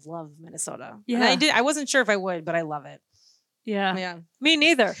Minnesota. Yeah. And I wasn't sure if I would, but I love it. Yeah. Me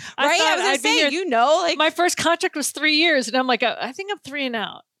neither. Right? I was going to say, like my first contract was 3 years, and I'm like, I think I'm 3 and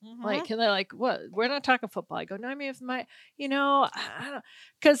out. Mm-hmm. Like, and they're like, what? We're not talking football. I go, no, I mean, if my, I don't,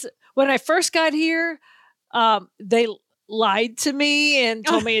 because when I first got here, they lied to me and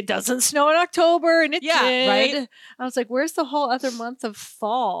told me it doesn't snow in October, and it did. Right? I was like, where's the whole other month of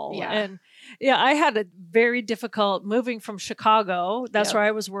fall? Yeah. And I had a very difficult moving from Chicago. That's where I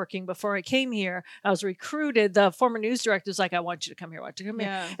was working before I came here. I was recruited. The former news director was like, I want you to come here. I want you to come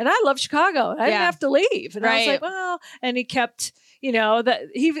here. And I love Chicago. I didn't have to leave. And I was like, well, and he kept, I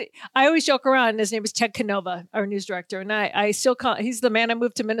always joke around. His name is Ted Canova, our news director. And I still call, he's the man I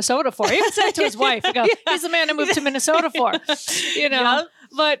moved to Minnesota for. I even said it to his wife. I go, he's the man I moved to Minnesota for,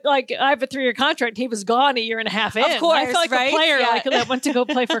 But like, I have a 3-year contract. He was gone a year and a half in. Of course, I felt like a player, like that went to go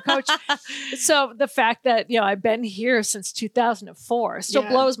play for coach. So the fact that, I've been here since 2004 still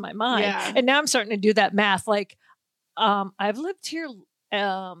blows my mind. Yeah. And now I'm starting to do that math. Like, I've lived here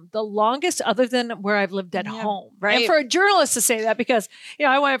the longest other than where I've lived at home. Right. And for a journalist to say that, because,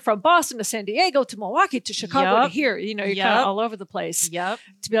 I went from Boston to San Diego to Milwaukee to Chicago to here, you're kind of all over the place. Yep.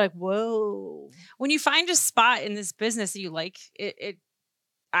 To be like, whoa. When you find a spot in this business that you like, it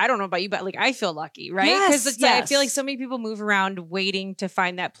I don't know about you, but like I feel lucky, right? Because I feel like so many people move around waiting to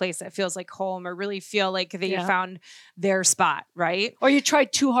find that place that feels like home, or really feel like they found their spot, right? Or you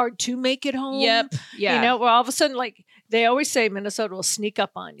tried too hard to make it home. Yep. Yeah. Where all of a sudden, like they always say, Minnesota will sneak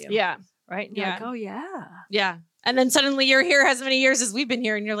up on you. Yeah. Right. And you're like, oh yeah. Yeah. And then suddenly you're here as many years as we've been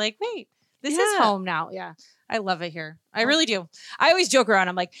here, and you're like, wait, this is home now. Yeah. I love it here. I really do. I always joke around.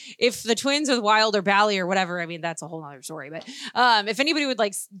 I'm like, if the Twins with Wild or Bally or whatever, I mean, that's a whole other story. But if anybody would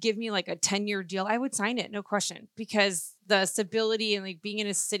like give me like a 10-year deal, I would sign it. No question. Because the stability and like being in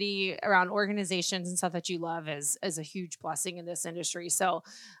a city around organizations and stuff that you love is a huge blessing in this industry. So,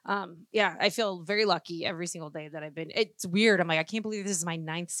 yeah, I feel very lucky every single day that I've been. It's weird. I'm like, I can't believe this is my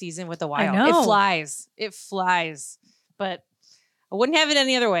 9th season with the Wild. know. It flies, but I wouldn't have it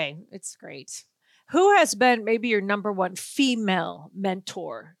any other way. It's great. Who has been maybe your number one female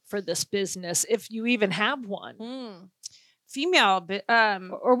mentor for this business, if you even have one? Female, but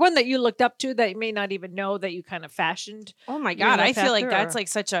or one that you looked up to that you may not even know that you kind of fashioned. Oh my God, I feel like that's or? like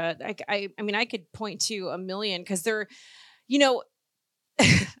such a. I mean, I could point to a million because they're, you know,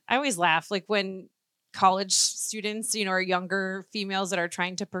 I always laugh like when college students, you know, or younger females that are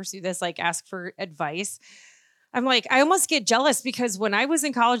trying to pursue this, like ask for advice. I'm like, I almost get jealous because when I was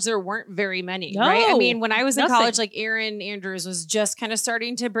in college, there weren't very many, right? I mean, when I was in college, like Erin Andrews was just kind of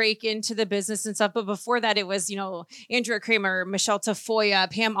starting to break into the business and stuff. But before that, it was, you know, Andrea Kramer, Michelle Tafoya,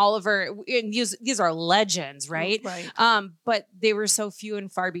 Pam Oliver. And these are legends, right? Right. But they were so few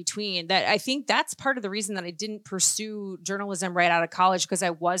and far between that I think that's part of the reason that I didn't pursue journalism right out of college, because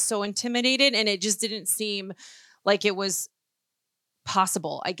I was so intimidated and it just didn't seem like it was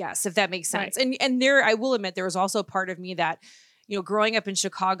possible, I guess, if that makes sense. Right. And there, I will admit, there was also a part of me that, you know, growing up in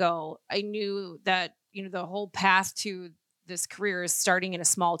Chicago, I knew that, you know, the whole path to this career is starting in a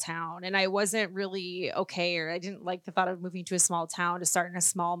small town. And I wasn't really okay, or I didn't like the thought of moving to a small town to start in a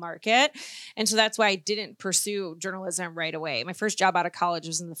small market. And so that's why I didn't pursue journalism right away. My first job out of college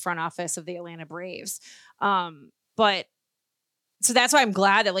was in the front office of the Atlanta Braves. But so that's why I'm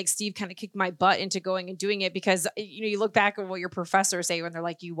glad that like Steve kind of kicked my butt into going and doing it, because, you know, you look back at what your professors say when they're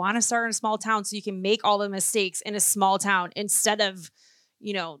like, you want to start in a small town so you can make all the mistakes in a small town instead of,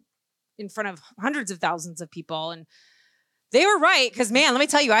 you know, in front of hundreds of thousands of people. And they were right. Cause man, let me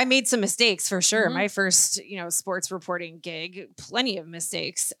tell you, I made some mistakes for sure. My first, you know, sports reporting gig, plenty of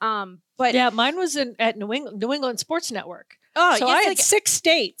mistakes. But yeah, mine was at New England Sports Network. Oh, so yeah, I had like 6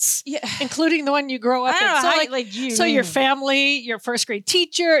 states, including the one you grow up in. I don't know So how, like you. So your family, your first grade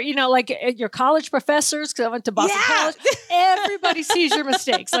teacher, you know, like your college professors, because I went to Boston College. Everybody sees your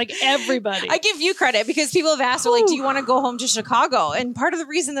mistakes, like everybody. I give you credit because people have asked, like, do you want to go home to Chicago? And part of the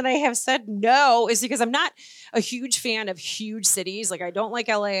reason that I have said no is because I'm not a huge fan of huge cities. Like, I don't like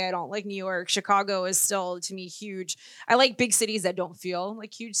LA. I don't like New York. Chicago is still, to me, huge. I like big cities that don't feel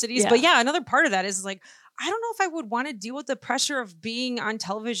like huge cities. Yeah. But yeah, another part of that is like, I don't know if I would want to deal with the pressure of being on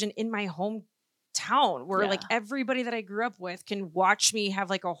television in my hometown where like everybody that I grew up with can watch me have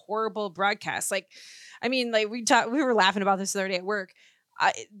like a horrible broadcast. Like, I mean, like we were laughing about this the other day at work.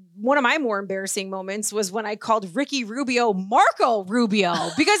 One of my more embarrassing moments was when I called Ricky Rubio Marco Rubio,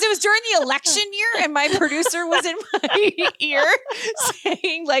 because it was during the election year and my producer was in my ear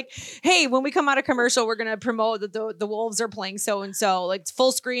saying like, hey, when we come out of commercial, we're going to promote that the Wolves are playing so-and-so, like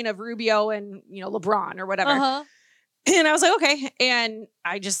full screen of Rubio and, you know, LeBron or whatever. And I was like, okay. And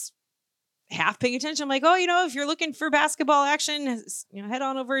I just half paying attention. I'm like, oh, you know, if you're looking for basketball action, you know, head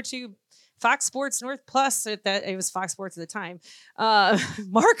on over to Fox Sports North Plus. It was Fox Sports at the time.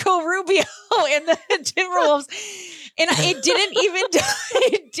 Marco Rubio and the Timberwolves, and it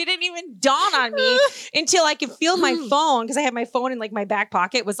didn't even dawn on me until I could feel my phone, because I had my phone in like my back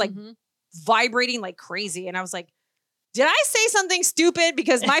pocket, was like vibrating like crazy, and I was like, did I say something stupid?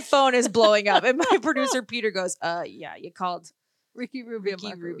 Because my phone is blowing up. And my producer Peter goes, yeah, you called Ricky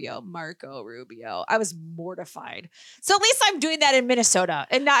Rubio, Marco Rubio. I was mortified. So at least I'm doing that in Minnesota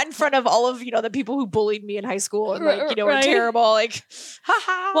and not in front of all of, you know, the people who bullied me in high school and like, you know, were terrible. Like,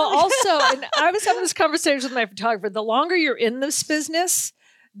 haha. Well, also, and I was having this conversation with my photographer. The longer you're in this business,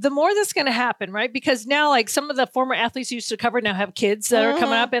 the more that's going to happen, right? Because now, like, some of the former athletes you used to cover now have kids that are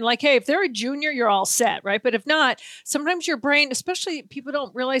coming up, and like, hey, if they're a junior, you're all set, right? But if not, sometimes your brain, especially people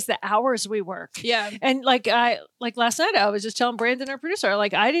don't realize the hours we work. Yeah. And like last night, I was just telling Brandon, our producer,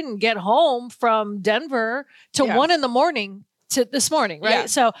 like, I didn't get home from Denver till 1 a.m. to this morning, right? Yeah.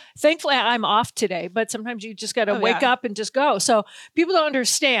 So thankfully I'm off today, but sometimes you just got to wake up and just go. So people don't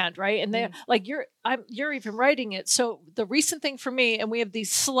understand, right? And they're like, you're even writing it. So the recent thing for me, and we have these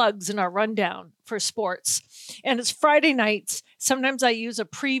slugs in our rundown for sports, and it's Friday nights. Sometimes I use a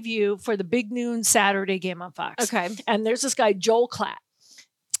preview for the big noon Saturday game on Fox. Okay. And there's this guy, Joel Klatt.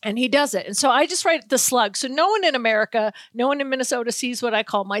 And he does it. And so I just write the slug. So no one in America, no one in Minnesota sees what I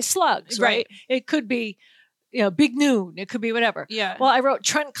call my slugs, right? It could be, you know, big noon. It could be whatever. Yeah. Well, I wrote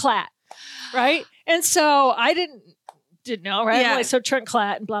Trent Klatt, right? And so I didn't know, right? Yeah. Like, so Trent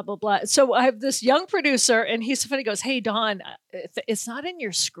Klatt and blah, blah, blah. So I have this young producer, and he's so funny. He goes, hey, Dawn, it's not in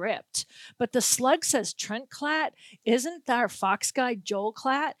your script, but the slug says Trent Klatt. Isn't our Fox guy Joel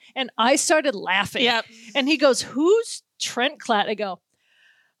Klatt? And I started laughing. Yep. And he goes, who's Trent Klatt? I go,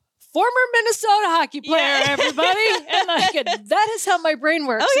 former Minnesota hockey player, everybody. And that is how my brain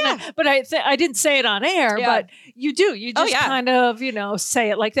works. Oh, yeah. But I didn't say it on air, but you do. You just kind of, say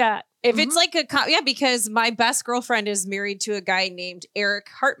it like that. If it's like because my best girlfriend is married to a guy named Eric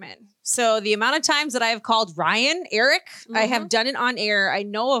Hartman. So the amount of times that I have called Ryan Eric, I have done it on air. I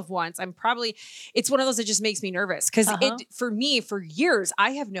know of once. It's one of those that just makes me nervous because for me, for years,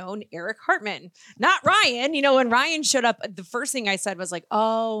 I have known Eric Hartman, not Ryan. When Ryan showed up, the first thing I said was like,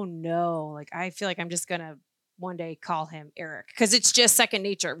 oh no, like I feel like I'm just going to one day call him Eric because it's just second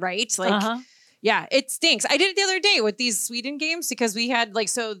nature, right? Like, yeah, it stinks. I did it the other day with these Sweden games because we had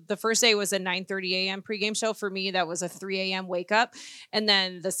so the first day was a 9:30 a.m. pregame show. For me, that was a 3 a.m. wake up. And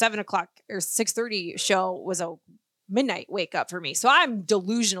then the 7 o'clock or 6:30 show was a midnight wake up for me. So I'm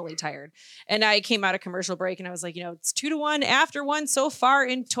delusionally tired. And I came out of commercial break and I was like, it's 2-1 after 1 so far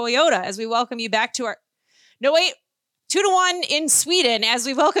in Toyota as we welcome you back to 2-1 in Sweden as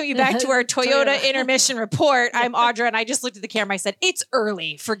we welcome you back to our Toyota intermission report. I'm Audra, and I just looked at the camera. I said, "It's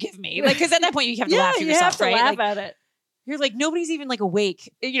early. Forgive me." Because at that point, you have to laugh at yourself, right? Laugh at it. You're like, nobody's even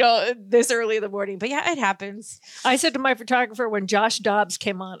awake, this early in the morning. But yeah, it happens. I said to my photographer when Josh Dobbs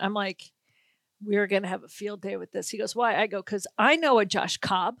came on, I'm like, we're going to have a field day with this. He goes, why? I go, because I know a Josh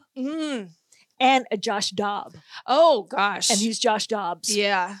Cobb and a Josh Dobb. Oh, gosh. And he's Josh Dobbs.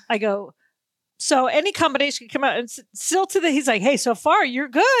 Yeah. I go, so any combination can come out and still he's like, hey, so far you're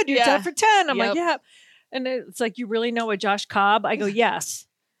good. You're 10 for 10. I'm like, yeah. And it's like, you really know a Josh Cobb? I go, yes.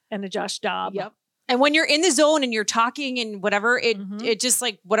 And a Josh Dobb. Yep. And when you're in the zone and you're talking and whatever, it just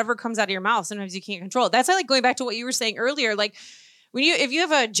like whatever comes out of your mouth, sometimes you can't control it. That's like going back to what you were saying earlier. Like if you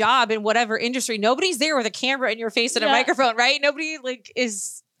have a job in whatever industry, nobody's there with a camera in your face and a microphone, right? Nobody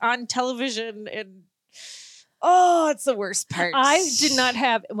is on television and oh, it's the worst part. I did not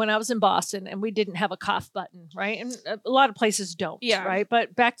have, when I was in Boston, and we didn't have a cough button, right? And a lot of places don't, right?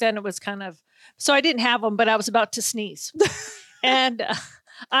 But back then it was kind of, so I didn't have them, but I was about to sneeze. And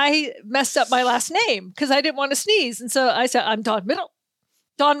I messed up my last name because I didn't want to sneeze. And so I said, I'm Dawn Middle.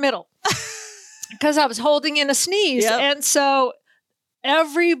 Because I was holding in a sneeze. Yep. And so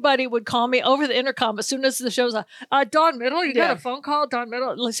everybody would call me over the intercom as soon as the show's on. Dawn Middle, you got a phone call? Dawn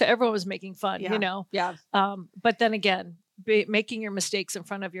Middle. So everyone was making fun, Yeah. But then again, making your mistakes in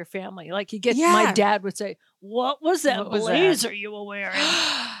front of your family. Like my dad would say, what was that blazer you were wearing?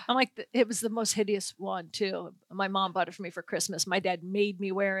 I'm like, it was the most hideous one too. My mom bought it for me for Christmas. My dad made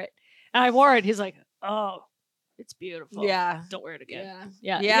me wear it. And I wore it. He's like, oh, it's beautiful. Yeah. Don't wear it again.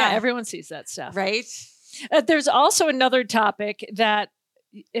 Yeah. Everyone sees that stuff. Right. There's also another topic that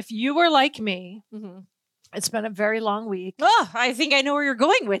if you were like me, it's been a very long week. Oh, I think I know where you're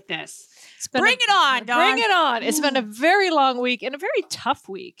going with this. Bring it on, Dawn. Bring it on. It's been a very long week and a very tough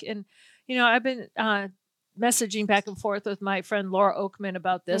week. And, I've been messaging back and forth with my friend Laura Oakman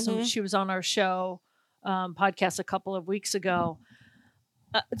about this. And she was on our show podcast a couple of weeks ago.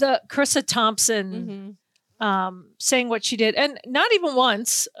 The Carissa Thompson saying what she did, and not even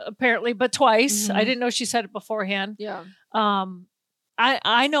once apparently, but twice. I didn't know she said it beforehand. Yeah.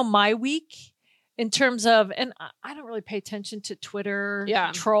 I know my week in terms of, and I don't really pay attention to Twitter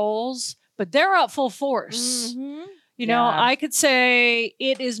trolls, but they're out full force. I could say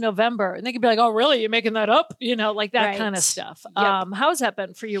it is November and they could be like, oh, really? You're making that up? Like that kind of stuff. Yep. How's that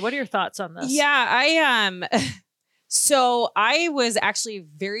been for you? What are your thoughts on this? Yeah, So I was actually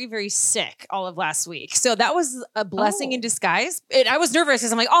very, very sick all of last week. So that was a blessing in disguise. And I was nervous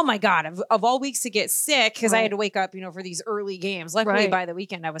because I'm like, oh my God, of all weeks to get sick, because I had to wake up, for these early games. Luckily by the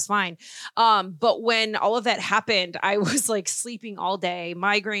weekend, I was fine. But when all of that happened, I was like sleeping all day,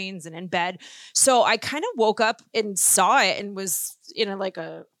 migraines and in bed. So I kind of woke up and saw it and was in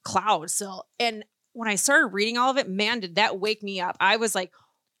a cloud still. And when I started reading all of it, man, did that wake me up. I was like,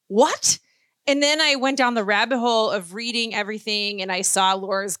 what? And then I went down the rabbit hole of reading everything and I saw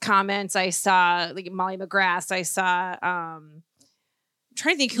Laura's comments. I saw Molly McGrath. I saw, I'm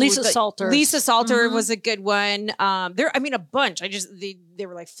trying to think. Lisa Salter. Lisa Salter was a good one. A bunch. They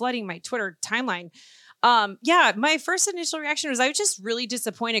were like flooding my Twitter timeline. My first initial reaction was I was just really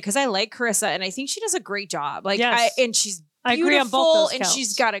disappointed because I like Carissa and I think she does a great job. And she's I agree on both those and counts.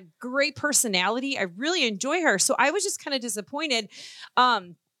 She's got a great personality. I really enjoy her. So I was just kind of disappointed.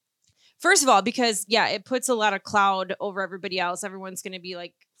 First of all, because it puts a lot of cloud over everybody else. Everyone's going to be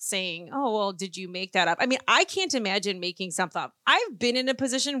like saying, oh, well, did you make that up? I mean, I can't imagine making something up. I've been in a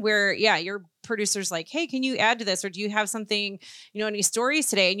position where, your producer's like, hey, can you add to this? Or do you have something, any stories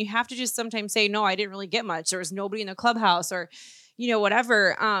today? And you have to just sometimes say, no, I didn't really get much. There was nobody in the clubhouse or,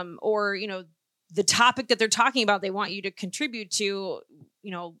 whatever. Or, the topic that they're talking about, they want you to contribute to,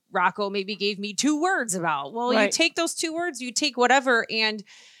 Rocco maybe gave me 2 words about. Well, you take those 2 words, you take whatever, and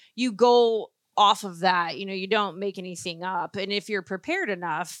you go off of that, you don't make anything up. And if you're prepared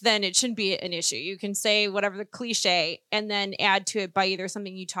enough, then it shouldn't be an issue. You can say whatever the cliche and then add to it by either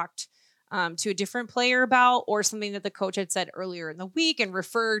something you talked to a different player about or something that the coach had said earlier in the week and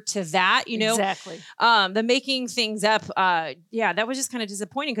refer to that, Exactly. The making things up. That was just kind of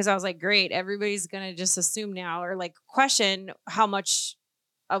disappointing because I was like, great, everybody's going to just assume now or like question how much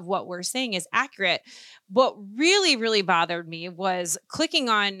of what we're saying is accurate. What really, really bothered me was clicking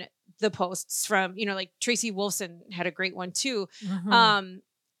on the posts from, like Tracy Wolfson had a great one too. Mm-hmm.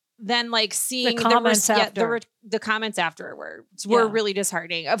 Then like seeing the comments the comments afterwards were really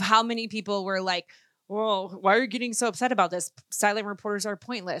disheartening of how many people were like, whoa, why are you getting so upset about this? Silent reporters are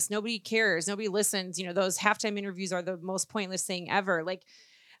pointless. Nobody cares. Nobody listens. Those halftime interviews are the most pointless thing ever. Like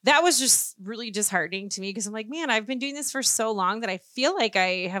that was just really disheartening to me because I'm like, man, I've been doing this for so long that I feel like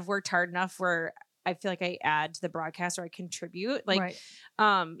I have worked hard enough where I feel like I add to the broadcast or I contribute. Like, right.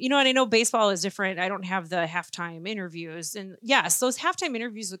 And I know baseball is different. I don't have the halftime interviews. And yes, those halftime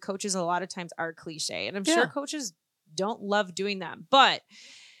interviews with coaches a lot of times are cliche. And I'm sure coaches don't love doing them. But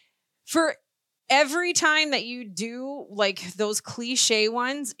for every time that you do like those cliche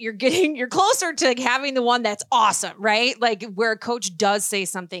ones, you're closer to having the one that's awesome, right? Like where a coach does say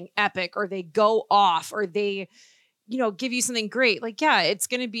something epic or they go off or they give you something great. Like, yeah, it's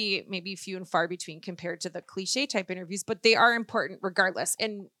going to be maybe few and far between compared to the cliche type interviews, but they are important regardless.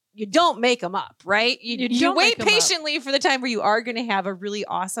 And you don't make them up, right? You wait patiently for the time where you are going to have a really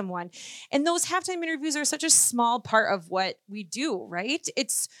awesome one. And those halftime interviews are such a small part of what we do, right?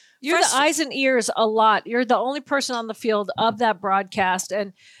 You're the eyes and ears a lot. You're the only person on the field of that broadcast.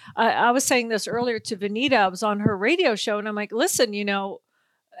 And I was saying this earlier to Vanita. I was on her radio show and I'm like, listen,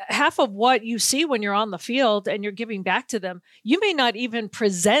 half of what you see when you're on the field and you're giving back to them, you may not even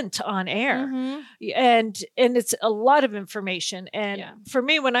present on air. Mm-hmm. And it's a lot of information. And for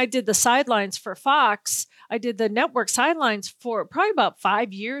me, when I did the sidelines for Fox, I did the network sidelines for probably about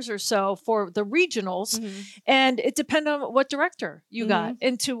 5 years or so for the regionals. Mm-hmm. And it depended on what director you got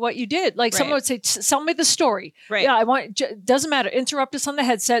into what you did. Like someone would say, sell me the story. Right. Yeah, doesn't matter. Interrupt us on the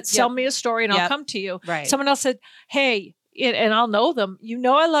headset, sell me a story and I'll come to you. Right. Someone else said, hey, and I'll know them.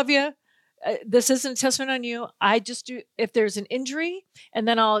 I love you. This isn't a testament on you. I just do if there's an injury, and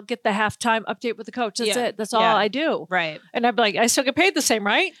then I'll get the halftime update with the coach. That's it. That's all I do. Right. And I'd be like, I still get paid the same,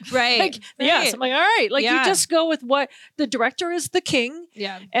 right? Right. Like, yes. I'm like, all right. Like you just go with what the director is the king.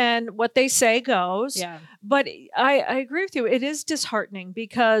 Yeah. And what they say goes. Yeah. But I agree with you. It is disheartening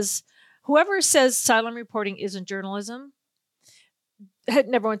because whoever says silent reporting isn't journalism had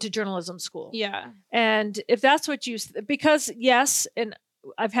never went to journalism school. Yeah. And if that's what because yes, and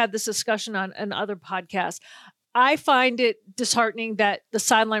I've had this discussion on other podcasts, I find it disheartening that the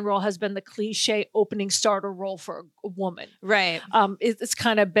sideline role has been the cliche opening starter role for a woman. Right. It's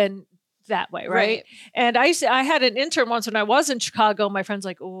kind of been that way. Right. And I had an intern once when I was in Chicago. My friend's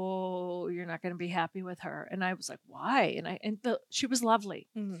like, oh, you're not going to be happy with her. And I was like, why? And she was lovely.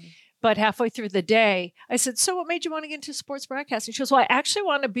 Mm-hmm. But halfway through the day, I said, so what made you want to get into sports broadcasting? She goes, well, I actually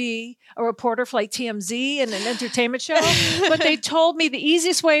want to be a reporter for like TMZ and an entertainment show. But they told me the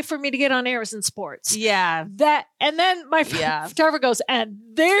easiest way for me to get on air is in sports. Yeah. And then my photographer goes, and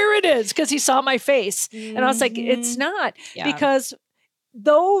there it is, because he saw my face. Mm-hmm. And I was like, it's not. Yeah. Because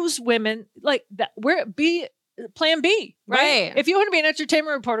those women, like that, plan B, right? If you want to be an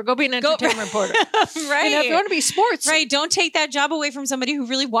entertainment reporter, go be an entertainment reporter. Right. And if you want to be sports. Right. Don't take that job away from somebody who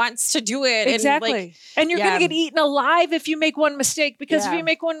really wants to do it. Exactly. And you're going to get eaten alive if you make one mistake, because if you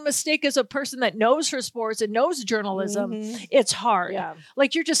make one mistake as a person that knows her sports and knows journalism, it's hard. Yeah.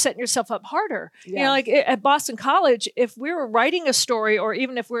 Like you're just setting yourself up harder. Yeah. Like at Boston College, if we were writing a story or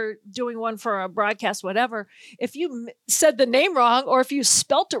even if we're doing one for a broadcast, whatever, if you said the name wrong or if you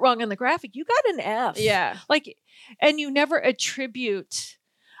spelt it wrong in the graphic, you got an F. Yeah. And you never attribute.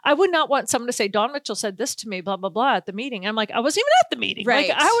 I would not want someone to say, Dawn Mitchell said this to me, blah, blah, blah, at the meeting. And I'm like, I wasn't even at the meeting. Right.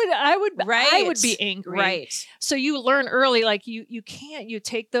 Like I would be angry. Right. So you learn early, like you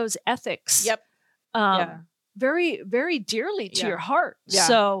take those ethics. Yep. Very, very dearly to your heart. Yeah.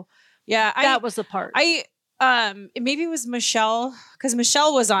 So that was the part. Maybe it was Michelle, because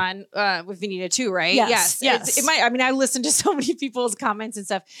Michelle was on with Vanita too, right? Yes. It might. I mean, I listened to so many people's comments and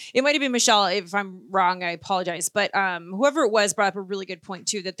stuff. It might have been Michelle. If I'm wrong, I apologize. But whoever it was brought up a really good point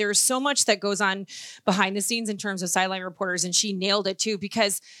too, that there's so much that goes on behind the scenes in terms of sideline reporters, and she nailed it too.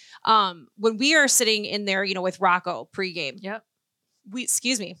 Because when we are sitting in there, with Rocco pregame, yep.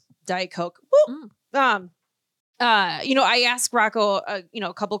 Diet Coke. I asked Rocco,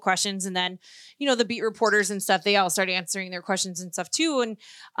 a couple questions, and then, the beat reporters and stuff, they all start answering their questions and stuff too. And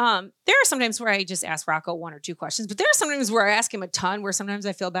there are sometimes where I just ask Rocco 1 or 2 questions, but there are sometimes where I ask him a ton, where sometimes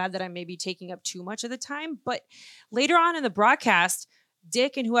I feel bad that I'm maybe taking up too much of the time. But later on in the broadcast,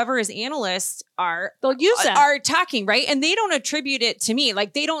 Dick and whoever his analysts they'll use that. Are talking, right? And they don't attribute it to me.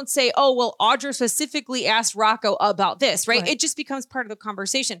 Like, they don't say, oh, well, Audra specifically asked Rocco about this, right? It just becomes part of the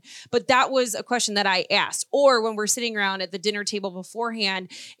conversation. But that was a question that I asked. Or when we're sitting around at the dinner table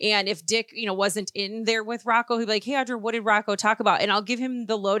beforehand, and if Dick, wasn't in there with Rocco, he'd be like, hey, Audra, what did Rocco talk about? And I'll give him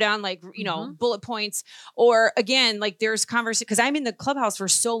the lowdown, like, bullet points. Or again, like, there's conversation, because I'm in the clubhouse for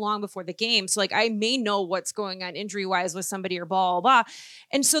so long before the game. So like, I may know what's going on injury wise with somebody or blah, blah, blah.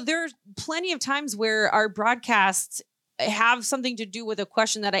 And so there's plenty of times where our broadcasts have something to do with a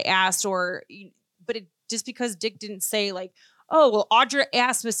question that I asked, but it just because Dick didn't say like, oh, well, Audra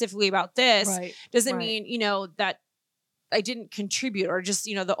asked specifically about this, doesn't mean, that I didn't contribute, or just,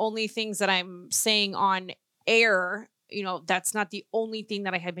 the only things that I'm saying on air, that's not the only thing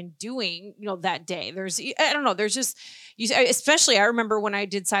that I had been doing, that day. I don't know. There's just, especially I remember when I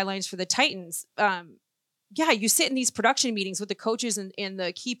did sidelines for the Titans, you sit in these production meetings with the coaches and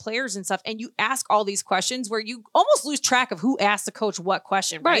the key players and stuff, and you ask all these questions where you almost lose track of who asked the coach what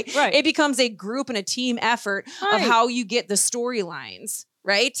question, right? It becomes a group and a team effort of how you get the storylines,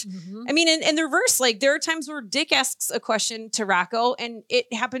 right? Mm-hmm. I mean, in the reverse, like, there are times where Dick asks a question to Rocco, and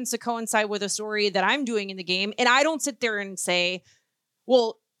it happens to coincide with a story that I'm doing in the game, and I don't sit there and say,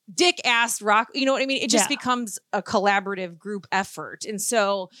 well, Dick asked Rocco, you know what I mean? It just becomes a collaborative group effort. And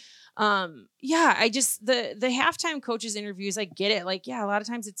so I just, the halftime coaches interviews, I get it. Like, a lot of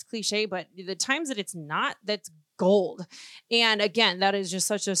times it's cliche, but the times that it's not, that's gold. And again, that is just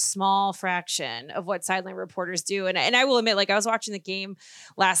such a small fraction of what sideline reporters do. And I will admit, like, I was watching the game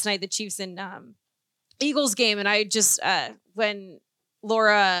last night, the Chiefs and Eagles game. And I just, when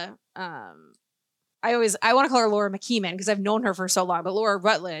Laura, I want to call her Laura McKeeman because I've known her for so long, but Laura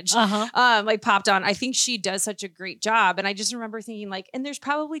Rutledge, like, popped on. I think she does such a great job. And I just remember thinking, like, and there's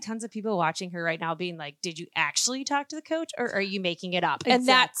probably tons of people watching her right now being like, did you actually talk to the coach, or are you making it up? Exactly. And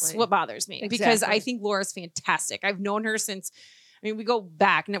that's what bothers me because I think Laura's fantastic. I've known her since, we go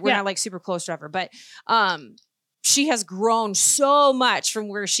back, and we're not like super close to ever, but, she has grown so much from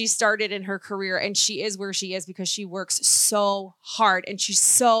where she started in her career, and she is where she is because she works so hard and she's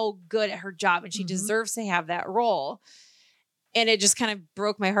so good at her job, and she deserves to have that role. And it just kind of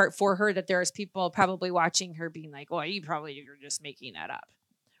broke my heart for her that there's people probably watching her being like, well, you're just making that up.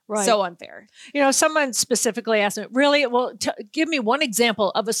 Right. So unfair. Someone specifically asked me, really? Well, give me one example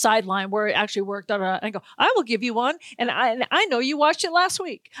of a sideline where it actually worked on I go, I will give you one. And I know you watched it last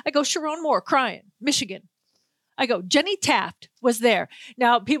week. I go, Sharon Moore crying, Michigan. I go, Jenny Taft was there.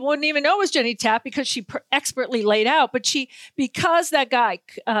 Now, people wouldn't even know it was Jenny Taft because she expertly laid out. But because that guy,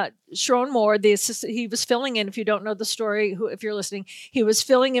 Sharon Moore, the assistant, he was filling in. If you don't know the story, if you're listening, he was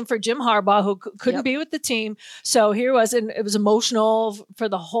filling in for Jim Harbaugh, who couldn't be with the team. So here was, and it was emotional for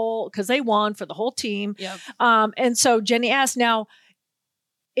the whole, because they won for the whole team. Yep. And so Jenny asked, now,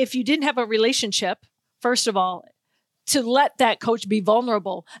 if you didn't have a relationship, first of all, to let that coach be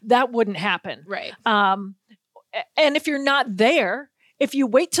vulnerable, that wouldn't happen. Right. And if you're not there, if you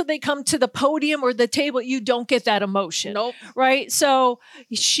wait till they come to the podium or the table, you don't get that emotion. Nope. Right. So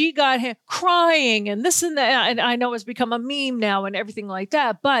she got him crying and this and that. And I know it's become a meme now and everything like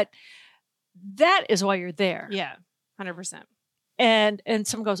that. But that is why you're there. Yeah. 100%. And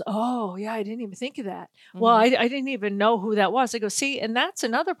someone goes, oh, yeah, I didn't even think of that. Mm-hmm. Well, I didn't even know who that was. I go, see, and that's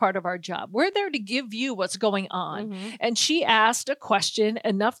another part of our job. We're there to give you what's going on. Mm-hmm. And she asked a question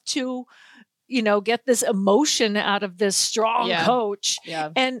enough to get this emotion out of this strong coach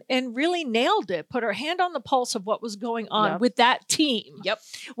and really nailed it, put her hand on the pulse of what was going on with that team. Yep.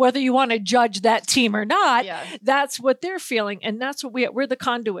 Whether you want to judge that team or not, that's what they're feeling. And that's what we're the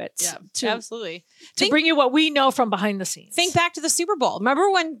conduits absolutely to bring you what we know from behind the scenes. Think back to the Super Bowl. Remember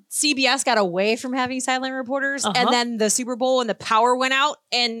when CBS got away from having sideline reporters and then the Super Bowl and the power went out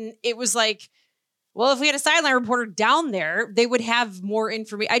and it was like, well, if we had a sideline reporter down there, they would have more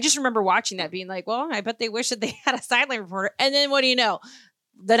information. I just remember watching that being like, well, I bet they wish that they had a sideline reporter. And then what do you know?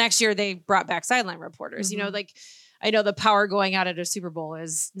 The next year they brought back sideline reporters. Mm-hmm. Like I know the power going out at a Super Bowl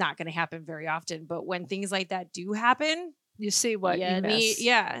is not going to happen very often, but when things like that do happen, you see what you miss.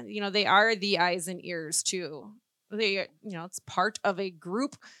 They are the eyes and ears too. They, it's part of a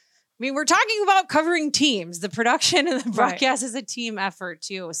group. I mean, we're talking about covering teams. The production and the broadcast is a team effort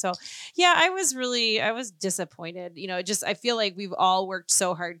too. So I was disappointed. I feel like we've all worked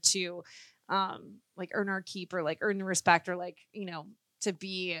so hard to earn our keep or earn the respect or to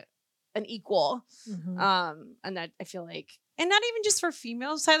be an equal. And that I feel like, and not even just for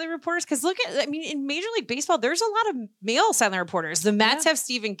female sideline reporters, because in Major League Baseball, there's a lot of male sideline reporters. The Mets have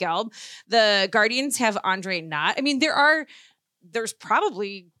Stephen Gelb, the Guardians have Andre Knott. I mean, there's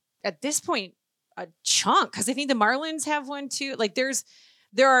probably at this point a chunk, because I think the Marlins have one too. Like there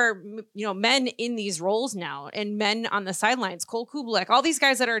are, men in these roles now, and men on the sidelines, Cole Kubelik, all these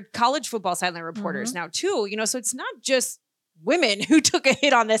guys that are college football sideline reporters now too, so it's not just women who took a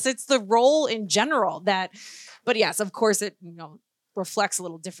hit on this. It's the role in general but yes, of course it, reflects a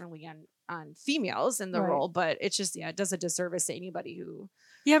little differently on females in the role, but it's just, it does a disservice to anybody who.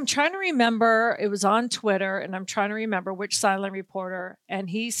 Yeah, I'm trying to remember. It was on Twitter, and I'm trying to remember which sideline reporter. And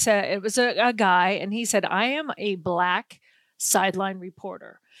he said, it was a guy, and he said, I am a Black sideline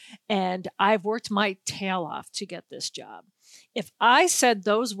reporter, and I've worked my tail off to get this job. If I said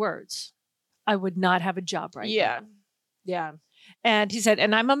those words, I would not have a job right now. Yeah. And he said,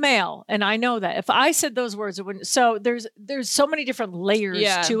 and I'm a male, and I know that if I said those words, it wouldn't. So there's so many different layers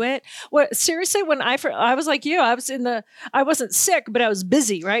to it. Seriously, when I was like you, I wasn't sick, but I was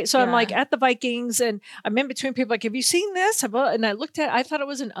busy, right? So I'm like at the Vikings, and I'm in between people. Like, have you seen this? And I thought it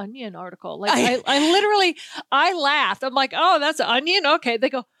was an Onion article. Like I literally laughed. I'm like, oh, that's Onion. Okay. They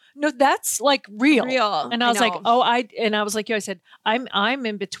go, no, that's like real. And I was like, I was like, I said, I'm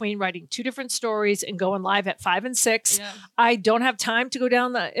in between writing 2 different stories and going live at 5 and 6. Yeah. I don't have time to go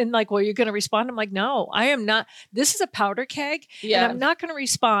down and like, well, you're going to respond. I'm like, no, I am not. This is a powder keg, and I'm not going to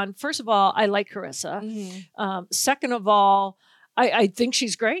respond. First of all, I like Carissa. Second of all, I think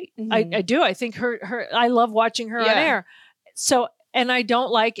she's great. I do. I think I love watching her on air. So, and I don't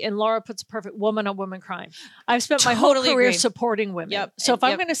like, and Laura puts a perfect woman on woman crime. I've spent my whole career supporting women. So if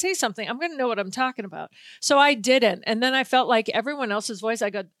I'm going to say something, I'm going to know what I'm talking about. So I didn't. And then I felt like everyone else's voice, I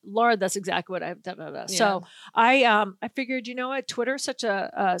go, Laura, that's exactly what I've done. Yeah. So I figured, you know what? Twitter's such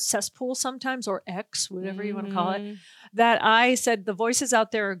a cesspool sometimes, or X, whatever you want to call it, that I said the voices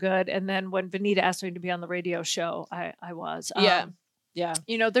out there are good. And then when Vanita asked me to be on the radio show, I was. Yeah.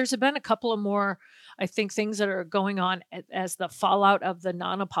 There's been a couple of more, I think, things that are going on as the fallout of the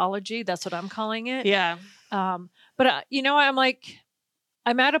non-apology. That's what I'm calling it. Yeah. But I'm like,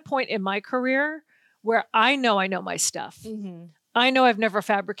 I'm at a point in my career where I know my stuff. I know I've never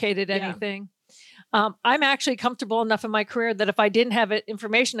fabricated anything. I'm actually comfortable enough in my career that if I didn't have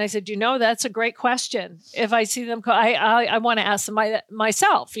information, I said, that's a great question. If I see them, I want to ask them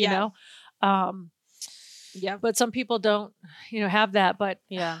myself, you know? But some people don't, have that. But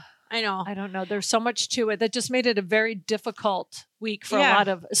I know. I don't know. There's so much to it that just made it a very difficult week for a lot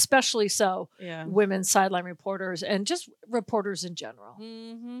of, especially women sideline reporters and just reporters in general.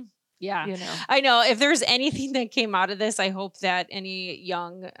 Yeah. I know if there's anything that came out of this, I hope that any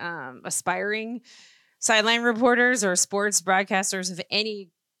young aspiring sideline reporters or sports broadcasters of any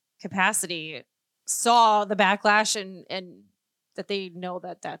capacity saw the backlash and that they know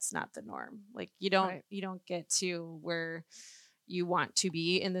that that's not the norm. Like you don't get to where you want to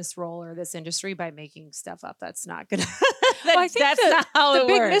be in this role or this industry by making stuff up. That's not gonna. I think that's not how it works.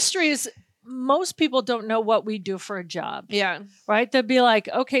 The big mystery is most people don't know what we do for a job. Yeah. Right. They'll be like,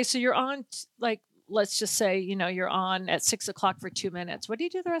 okay, so you're on let's just say, you're on at 6 o'clock for 2 minutes. What do you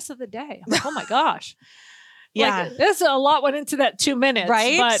do the rest of the day? I'm like, oh my gosh. Yeah. There's a lot went into that 2 minutes,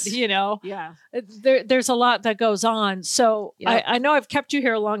 right? But there's a lot that goes on. So I know I've kept you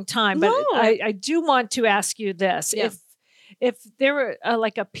here a long time, but I do want to ask you this. Yeah. If there were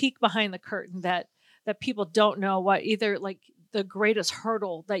like a peek behind the curtain that people don't know, what either like the greatest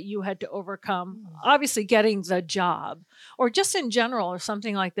hurdle that you had to overcome, obviously getting the job, or just in general, or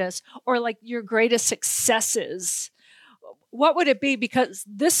something like this, or like your greatest successes, what would it be? Because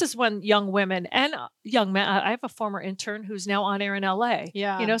this is when young women and young men, I have a former intern who's now on air in LA.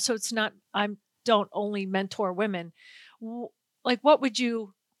 Yeah. So it's not, I don't only mentor women. Like, what would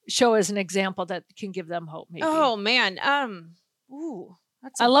you show as an example that can give them hope? Maybe. Oh man.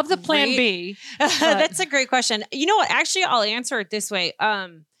 I love the plan B. That's a great question. You know what? Actually, I'll answer it this way.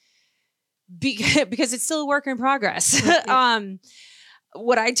 Because it's still a work in progress.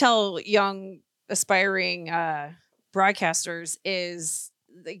 What I tell young aspiring broadcasters is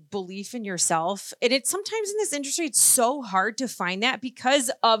like belief in yourself. And it's sometimes in this industry, it's so hard to find that because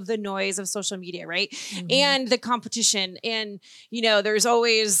of the noise of social media, right? And the competition. And, there's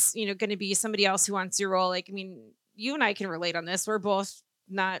always, going to be somebody else who wants your role. Like, I mean, you and I can relate on this. We're both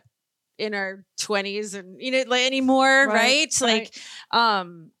not in our 20s and, anymore, right? Like,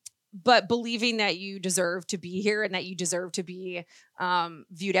 but believing that you deserve to be here and that you deserve to be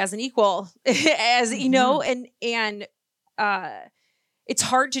viewed as an equal, as and it's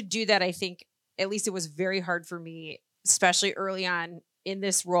hard to do that. I think at least it was very hard for me, especially early on in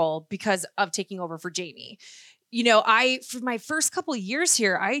this role because of taking over for Jamie. For my first couple of years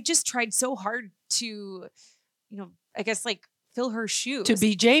here, I just tried so hard to, I guess like fill her shoes. To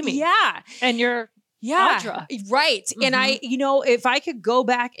be Jamie. Yeah. And you're Audra. Right. And I, if I could go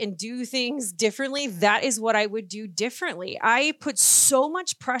back and do things differently, that is what I would do differently. I put so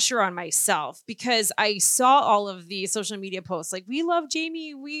much pressure on myself because I saw all of the social media posts like, we love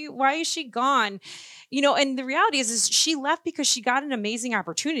Jamie. Why is she gone? And the reality is she left because she got an amazing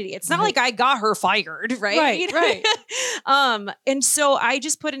opportunity. It's not like I got her fired, right? Right. And so I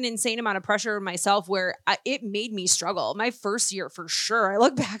just put an insane amount of pressure on myself where it made me struggle. My first year, for sure. I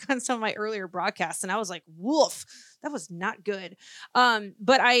look back on some of my earlier broadcasts and I was like, woof, that was not good.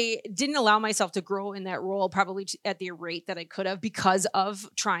 But I didn't allow myself to grow in that role probably at the rate that I could have because of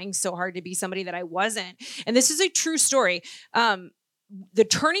trying so hard to be somebody that I wasn't. And this is a true story. The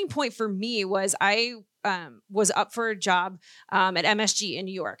turning point for me was I was up for a job at MSG in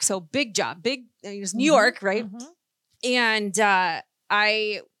New York. So big job, it was New York, right? And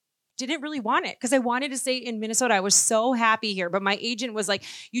I didn't really want it because I wanted to stay in Minnesota. I was so happy here. But my agent was like,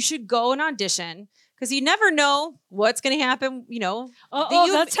 you should go and audition because you never know what's going to happen,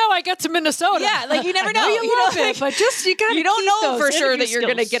 that's how I got to Minnesota. Yeah, like you never know. You love it, but just you don't know for sure that you're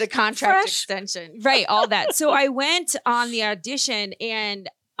going to get a contract extension. Right, all that. So I went on the audition and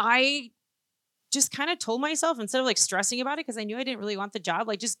I just kind of told myself, instead of like stressing about it, because I knew I didn't really want the job,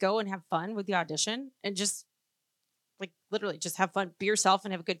 like just go and have fun with the audition and just like literally just have fun, be yourself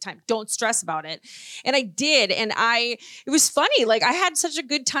and have a good time. Don't stress about it. And I did. And it was funny. Like I had such a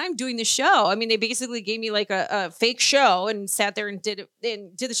good time doing the show. I mean, they basically gave me like a fake show and sat there and did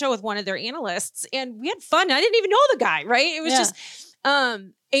the show with one of their analysts and we had fun. I didn't even know the guy, right? It was just,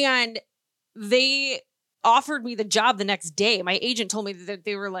 and they offered me the job the next day. My agent told me that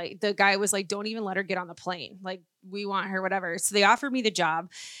they were like, the guy was like, don't even let her get on the plane. Like we want her, whatever. So they offered me the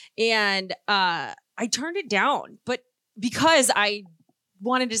job and I turned it down, but because I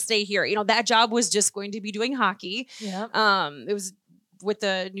wanted to stay here, that job was just going to be doing hockey. Yeah. It was with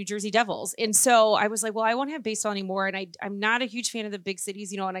the New Jersey Devils. And so I was like, well, I won't have baseball anymore. And I'm not a huge fan of the big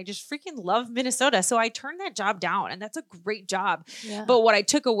cities, and I just freaking love Minnesota. So I turned that job down and that's a great job. Yeah. But what I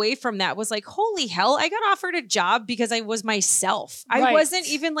took away from that was like, holy hell, I got offered a job because I was myself. Right. I wasn't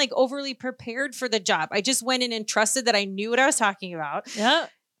even like overly prepared for the job. I just went in and trusted that I knew what I was talking about. Yeah.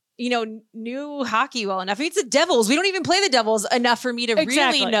 Knew hockey well enough. I mean, it's the Devils. We don't even play the Devils enough for me to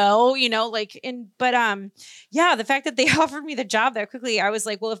really know, the fact that they offered me the job that quickly, I was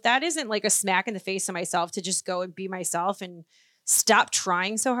like, well, if that isn't like a smack in the face to myself to just go and be myself and stop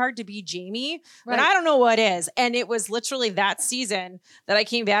trying so hard to be Jamie, then I don't know what is. And it was literally that season that I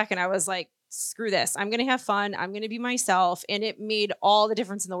came back and I was like, screw this. I'm going to have fun. I'm going to be myself. And it made all the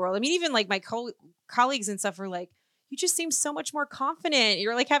difference in the world. I mean, even like my colleagues and stuff were like, you just seem so much more confident.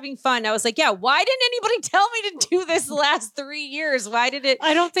 You're like having fun. I was like, yeah, why didn't anybody tell me to do this the last 3 years? Why did it?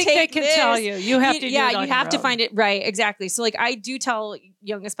 I don't think they can tell you. You have to. Yeah, you have to find it. Right. Exactly. So like I do tell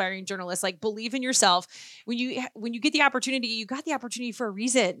young aspiring journalists, like believe in yourself. When you get the opportunity, you got the opportunity for a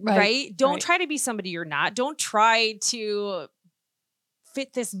reason, right? Don't try to be somebody you're not. Don't try to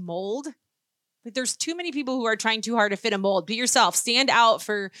fit this mold. Like there's too many people who are trying too hard to fit a mold. Be yourself, stand out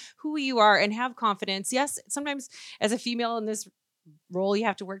for who you are and have confidence. Yes, sometimes as a female in this role, you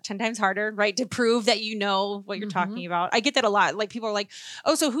have to work 10 times harder, right? To prove that you know what you're talking about. I get that a lot. Like people are like,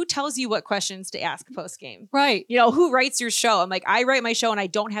 oh, so who tells you what questions to ask post game? Right. Who writes your show? I'm like, I write my show and I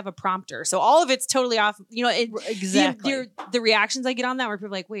don't have a prompter. So all of it's totally off. Exactly. The reactions I get on that where people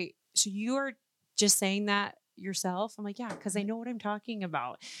are like, wait, so you are just saying that yourself? I'm like, yeah, because I know what I'm talking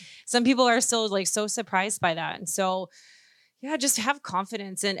about. Some people are still like so surprised by that. And so, yeah, just have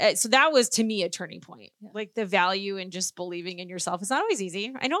confidence. And so that was to me a turning point, like the value in just believing in yourself. It's not always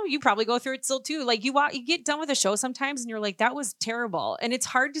easy. I know you probably go through it still too. Like you get done with a show sometimes and you're like, that was terrible. And it's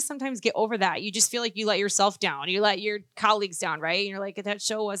hard to sometimes get over that. You just feel like you let yourself down. You let your colleagues down, right? And you're like, that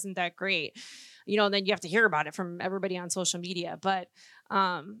show wasn't that great. And then you have to hear about it from everybody on social media. But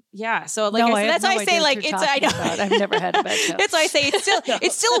so like that's why I say like it's I know I've never had a bad show. That's why I say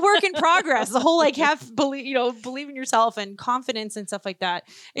it's still a work in progress. The whole like believe in yourself and confidence and stuff like that.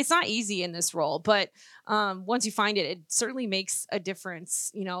 It's not easy in this role, but once you find it, it certainly makes a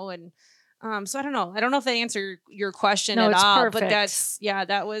difference. And so I don't know. I don't know if that answered your question at all. Perfect. But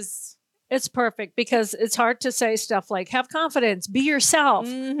that was. It's perfect because it's hard to say stuff like have confidence, be yourself.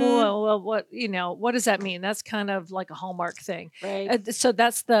 Well, what does that mean? That's kind of like a Hallmark thing. Right. So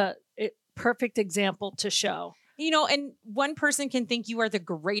that's the perfect example to show. and one person can think you are the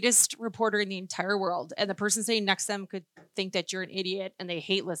greatest reporter in the entire world, and the person sitting next to them could think that you're an idiot and they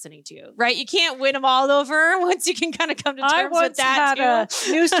hate listening to you, right? You can't win them all over once you can kind of come to terms with that. I once had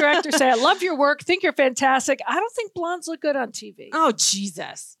a news director say, I love your work, think you're fantastic. I don't think blondes look good on TV. Oh,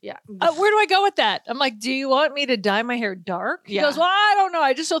 Jesus. Yeah. Where do I go with that? I'm like, do you want me to dye my hair dark? He goes, well, I don't know.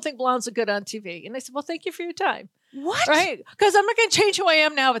 I just don't think blondes look good on TV. And I said, well, thank you for your time. What? Right? Because I'm not going to change who I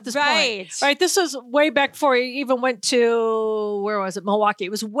am now at this point. Right? This was way back before I even went to, where was it? Milwaukee.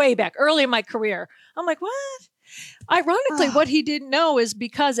 It was way back, early in my career. I'm like, what? Ironically, what he didn't know is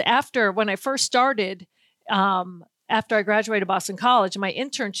because when I first started, after I graduated Boston College, my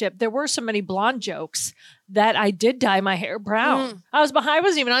internship, there were so many blonde jokes that I did dye my hair brown. I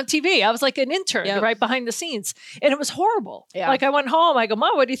wasn't even on TV. I was like an intern right behind the scenes. And it was horrible. Yeah. Like I went home, I go,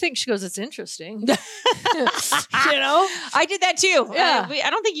 Mom, what do you think? She goes, it's interesting. I did that too. Yeah. I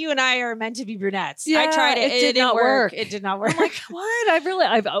don't think you and I are meant to be brunettes. Yeah, I tried it. It did not work. It did not work. I'm like, what?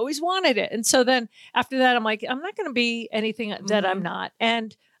 I've always wanted it. And so then after that, I'm like, I'm not going to be anything that I'm not.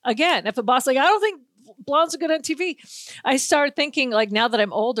 And again, if a boss like, I don't think blondes are good on TV, I started thinking like, now that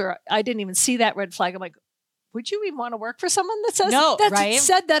I'm older, I didn't even see that red flag. I'm like, would you even want to work for someone that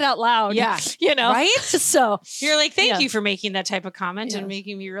said that out loud? Yeah. Right? So you're like, thank you for making that type of comment and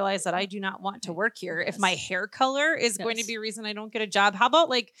making me realize that I do not want to work here. If my hair color is going to be a reason I don't get a job, how about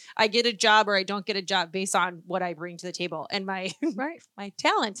like I get a job or I don't get a job based on what I bring to the table and my my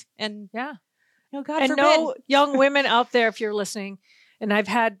talent. And God forbid. No young women out there, if you're listening, and I've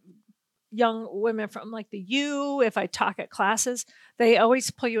had young women from like the U, if I talk at classes, they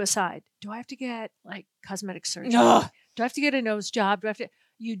always pull you aside. Do I have to get like cosmetic surgery? No. Do I have to get a nose job?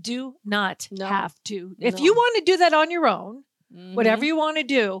 You do not have to. If you want to do that on your own, whatever you want to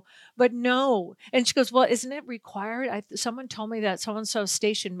do, but no. And she goes, well, isn't it required? Someone told me that so-and-so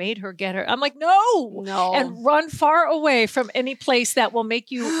station made her get her. I'm like, no. And run far away from any place that will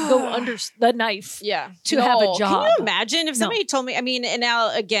make you go under the knife to have a job. Can you imagine if somebody told me, and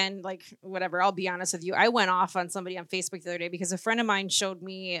now again, like whatever, I'll be honest with you. I went off on somebody on Facebook the other day because a friend of mine showed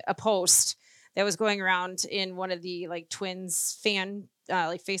me a post that was going around in one of the like Twins fan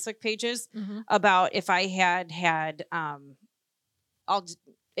like Facebook pages about if I had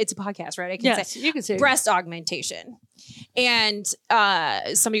it's a podcast, right? I can say you can say breast augmentation. And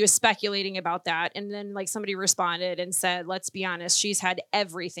somebody was speculating about that. And then like somebody responded and said, let's be honest, she's had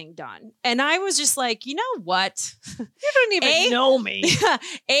everything done. And I was just like, you know what? You don't even know me.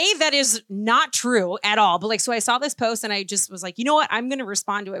 That is not true at all. But like, so I saw this post and I just was like, you know what? I'm going to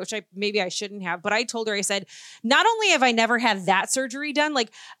respond to it, which maybe I shouldn't have. But I told her, I said, not only have I never had that surgery done,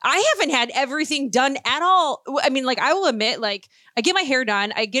 like I haven't had everything done at all. I mean, like I will admit, like I get my hair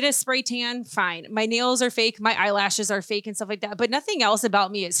done, I get a spray tan, fine. My nails are fake, my eyelashes are fake and stuff like that. But nothing else about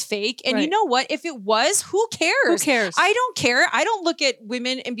me is fake. And you know what? If it was, who cares? Who cares? I don't care. I don't look at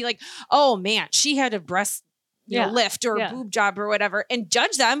women and be like, oh man, she had a breast lift or a boob job or whatever and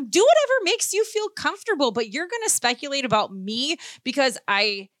judge them. Do whatever makes you feel comfortable. But you're going to speculate about me because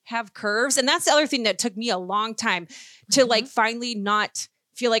I have curves. And that's the other thing that took me a long time to like finally not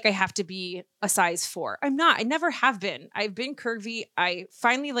feel like I have to be a size 4. I'm not. I never have been. I've been curvy. I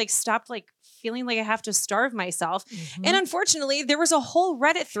finally like stopped like feeling like I have to starve myself. And unfortunately, there was a whole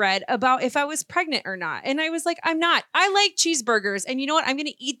Reddit thread about if I was pregnant or not. And I was like, I'm not. I like cheeseburgers. And you know what? I'm going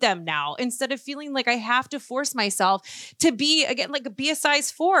to eat them now instead of feeling like I have to force myself to be, again, like be a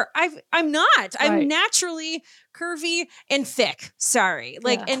size 4. I'm not. Right. I'm naturally curvy and thick. Sorry.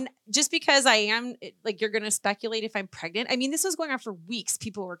 Like, and just because I am, like, you're going to speculate if I'm pregnant. I mean, this was going on for weeks.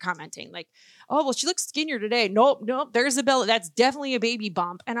 People were commenting like, oh, well, she looks skinnier today. Nope. There's a belly. That's definitely a baby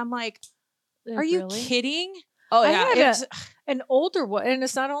bump. And I'm like, are you kidding? Oh, yeah. An older one. And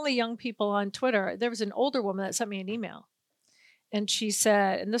it's not only young people on Twitter. There was an older woman that sent me an email. And she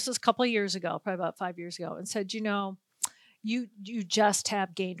said, and this was a couple of years ago, probably about 5 years ago, and said, you know, you just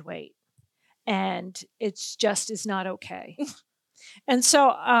have gained weight. And it's just is not okay. And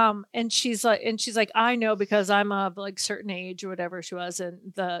so, and she's like, I know because I'm of like certain age or whatever she was, and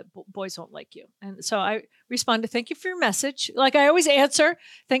the boys won't like you. And so I responded, thank you for your message. Like I always answer,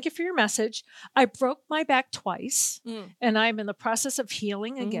 thank you for your message. I broke my back twice and I'm in the process of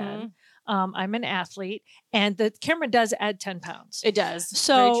healing again. I'm an athlete and the camera does add 10 pounds. It does.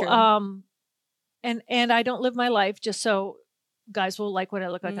 So, and I don't live my life just so guys will like what I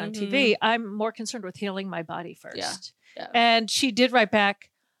look like on TV. I'm more concerned with healing my body first. Yeah. And she did write back,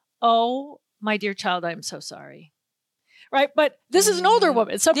 oh, my dear child, I'm so sorry. Right. But this is an older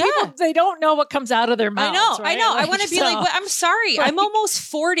woman. So people, they don't know what comes out of their mouths. I know. Like, I want to be like, well, I'm sorry. Right. I'm almost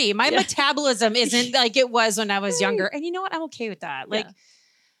 40. My metabolism isn't like it was when I was younger. And you know what? I'm okay with that. Like,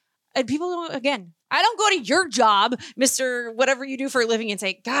 And people don't, again, I don't go to your job, Mr. Whatever you do for a living, and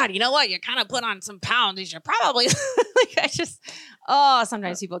say, God, you know what? You kind of put on some pounds. You should probably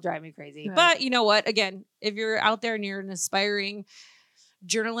sometimes people drive me crazy. Right. But you know what? Again, if you're out there and you're an aspiring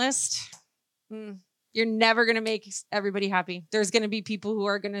journalist, you're never going to make everybody happy. There's going to be people who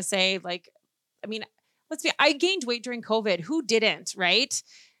are going to say, like, I mean, I gained weight during COVID. Who didn't, right?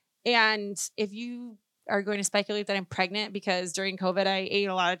 And if you are going to speculate that I'm pregnant because during COVID I ate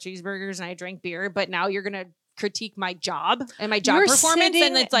a lot of cheeseburgers and I drank beer, but now you're going to critique my job and my job performance,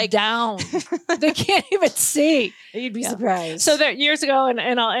 and it's like down. They can't even see. You'd be surprised. So that years ago,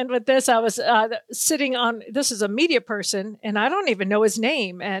 and I'll end with this. I was sitting on. This is a media person, and I don't even know his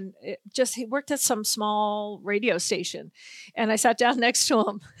name. And he worked at some small radio station, and I sat down next to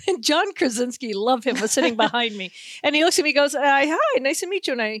him. And John Krasinski, love him, was sitting behind me, and he looks at me, goes, "Hi, nice to meet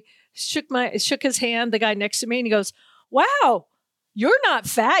you." And I shook his hand, the guy next to me, and he goes, "Wow, you're not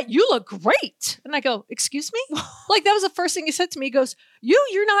fat. You look great." And I go, "Excuse me?" Like, that was the first thing he said to me. He goes,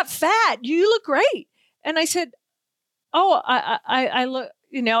 you're not fat. You look great. And I said, "Oh, I look,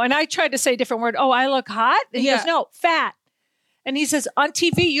 and I tried to say a different word. Oh, I look hot." And he goes, "No, fat." And he says, "On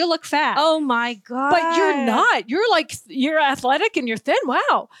TV, you look fat." Oh my God. But you're not. You're athletic and you're thin.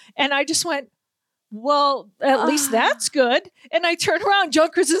 Wow. And I just went, well, at least that's good. And I turn around. John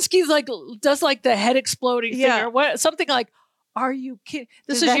Krasinski's does like the head exploding thing or what, something like, "Are you kidding?"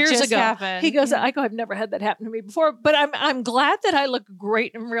 This was years ago. Happen? He goes, I go, "I've never had that happen to me before, but I'm glad that I look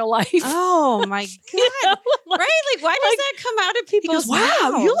great in real life." Oh my God. Right? Like, why does that come out of people's He goes,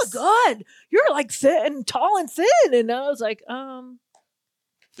 "Wow, mouths? you look good. You're like thin, tall and thin." And I was like,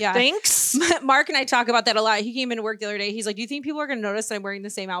 yeah. Thanks. Mark and I talk about that a lot. He came into work the other day. He's like, "Do you think people are going to notice that I'm wearing the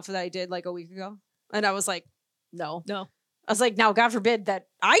same outfit that I did like a week ago?" And I was like, No. I was like, now, God forbid that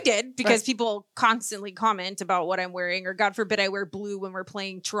I did, because people constantly comment about what I'm wearing, or God forbid I wear blue when we're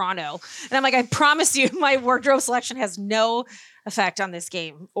playing Toronto. And I'm like, I promise you, my wardrobe selection has no effect on this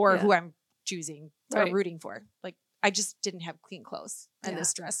game or who I'm choosing or rooting for. Like, I just didn't have clean clothes, and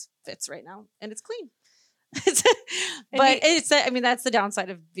this dress fits right now, and it's clean. That's the downside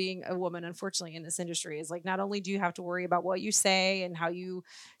of being a woman, unfortunately, in this industry, is like, not only do you have to worry about what you say and how you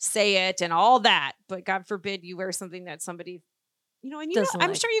say it and all that, but God forbid you wear something that somebody,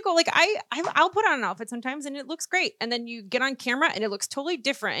 I'm sure you go like, I'll put on an outfit sometimes and it looks great. And then you get on camera and it looks totally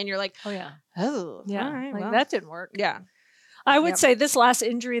different. And you're like, oh yeah. All right, that didn't work. Yeah. I would say this last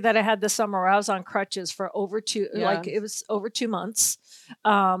injury that I had this summer, I was on crutches for it was over 2 months.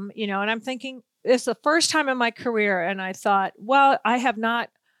 And I'm thinking, it's the first time in my career. And I thought, well, I have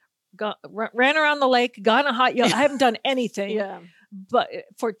not ran around the lake, gone a hot yoga. I haven't done anything. But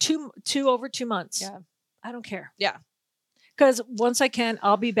for over 2 months, I don't care. Yeah. Because once I can,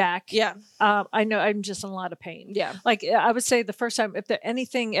 I'll be back. Yeah. I know I'm just in a lot of pain. Yeah. Like, I would say the first time, if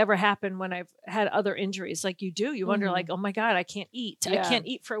anything ever happened when I've had other injuries, like you wonder like, oh my God, I can't eat. I can't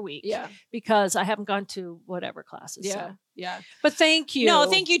eat for a week. Yeah. Because I haven't gone to whatever classes. Yeah. So. Yeah. But thank you. No,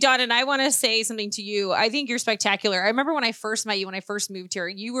 thank you, Dawn. And I want to say something to you. I think you're spectacular. I remember when I first met you, when I first moved here,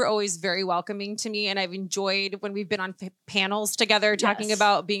 you were always very welcoming to me. And I've enjoyed when we've been on panels together talking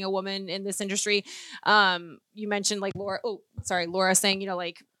about being a woman in this industry. You mentioned like Laura saying,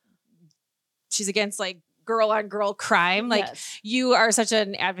 like, she's against like girl on girl crime. Like, you are such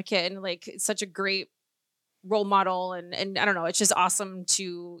an advocate and like such a great role model, and I don't know, it's just awesome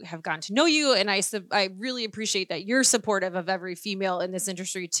to have gotten to know you, and I really appreciate that you're supportive of every female in this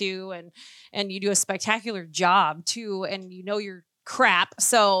industry too, and you do a spectacular job too, and your crap,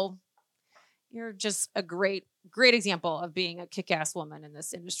 so you're just a great example of being a kick-ass woman in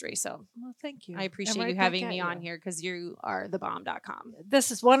this industry. So, well, thank you. I appreciate you having me on here, because you are thebomb.com. This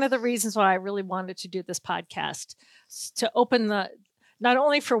is one of the reasons why I really wanted to do this podcast, to open not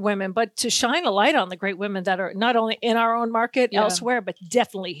only for women, but to shine a light on the great women that are not only in our own market elsewhere, but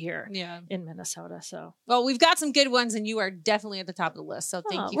definitely here in Minnesota. So, well, we've got some good ones, and you are definitely at the top of the list. So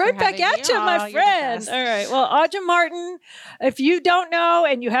thank you. Right back at you, my friend. All right. Well, Audra Martin, if you don't know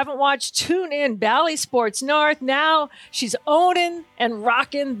and you haven't watched, tune in Bally Sports North. Now she's owning and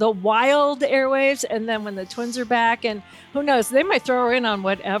rocking the wild airwaves. And then when the Twins are back, and who knows, they might throw her in on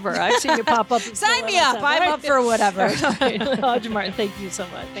whatever. I've seen you pop up. Sign me up. I'm up for whatever. Audra Martin, thank you so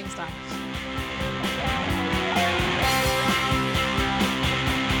much. Thanks, Tom.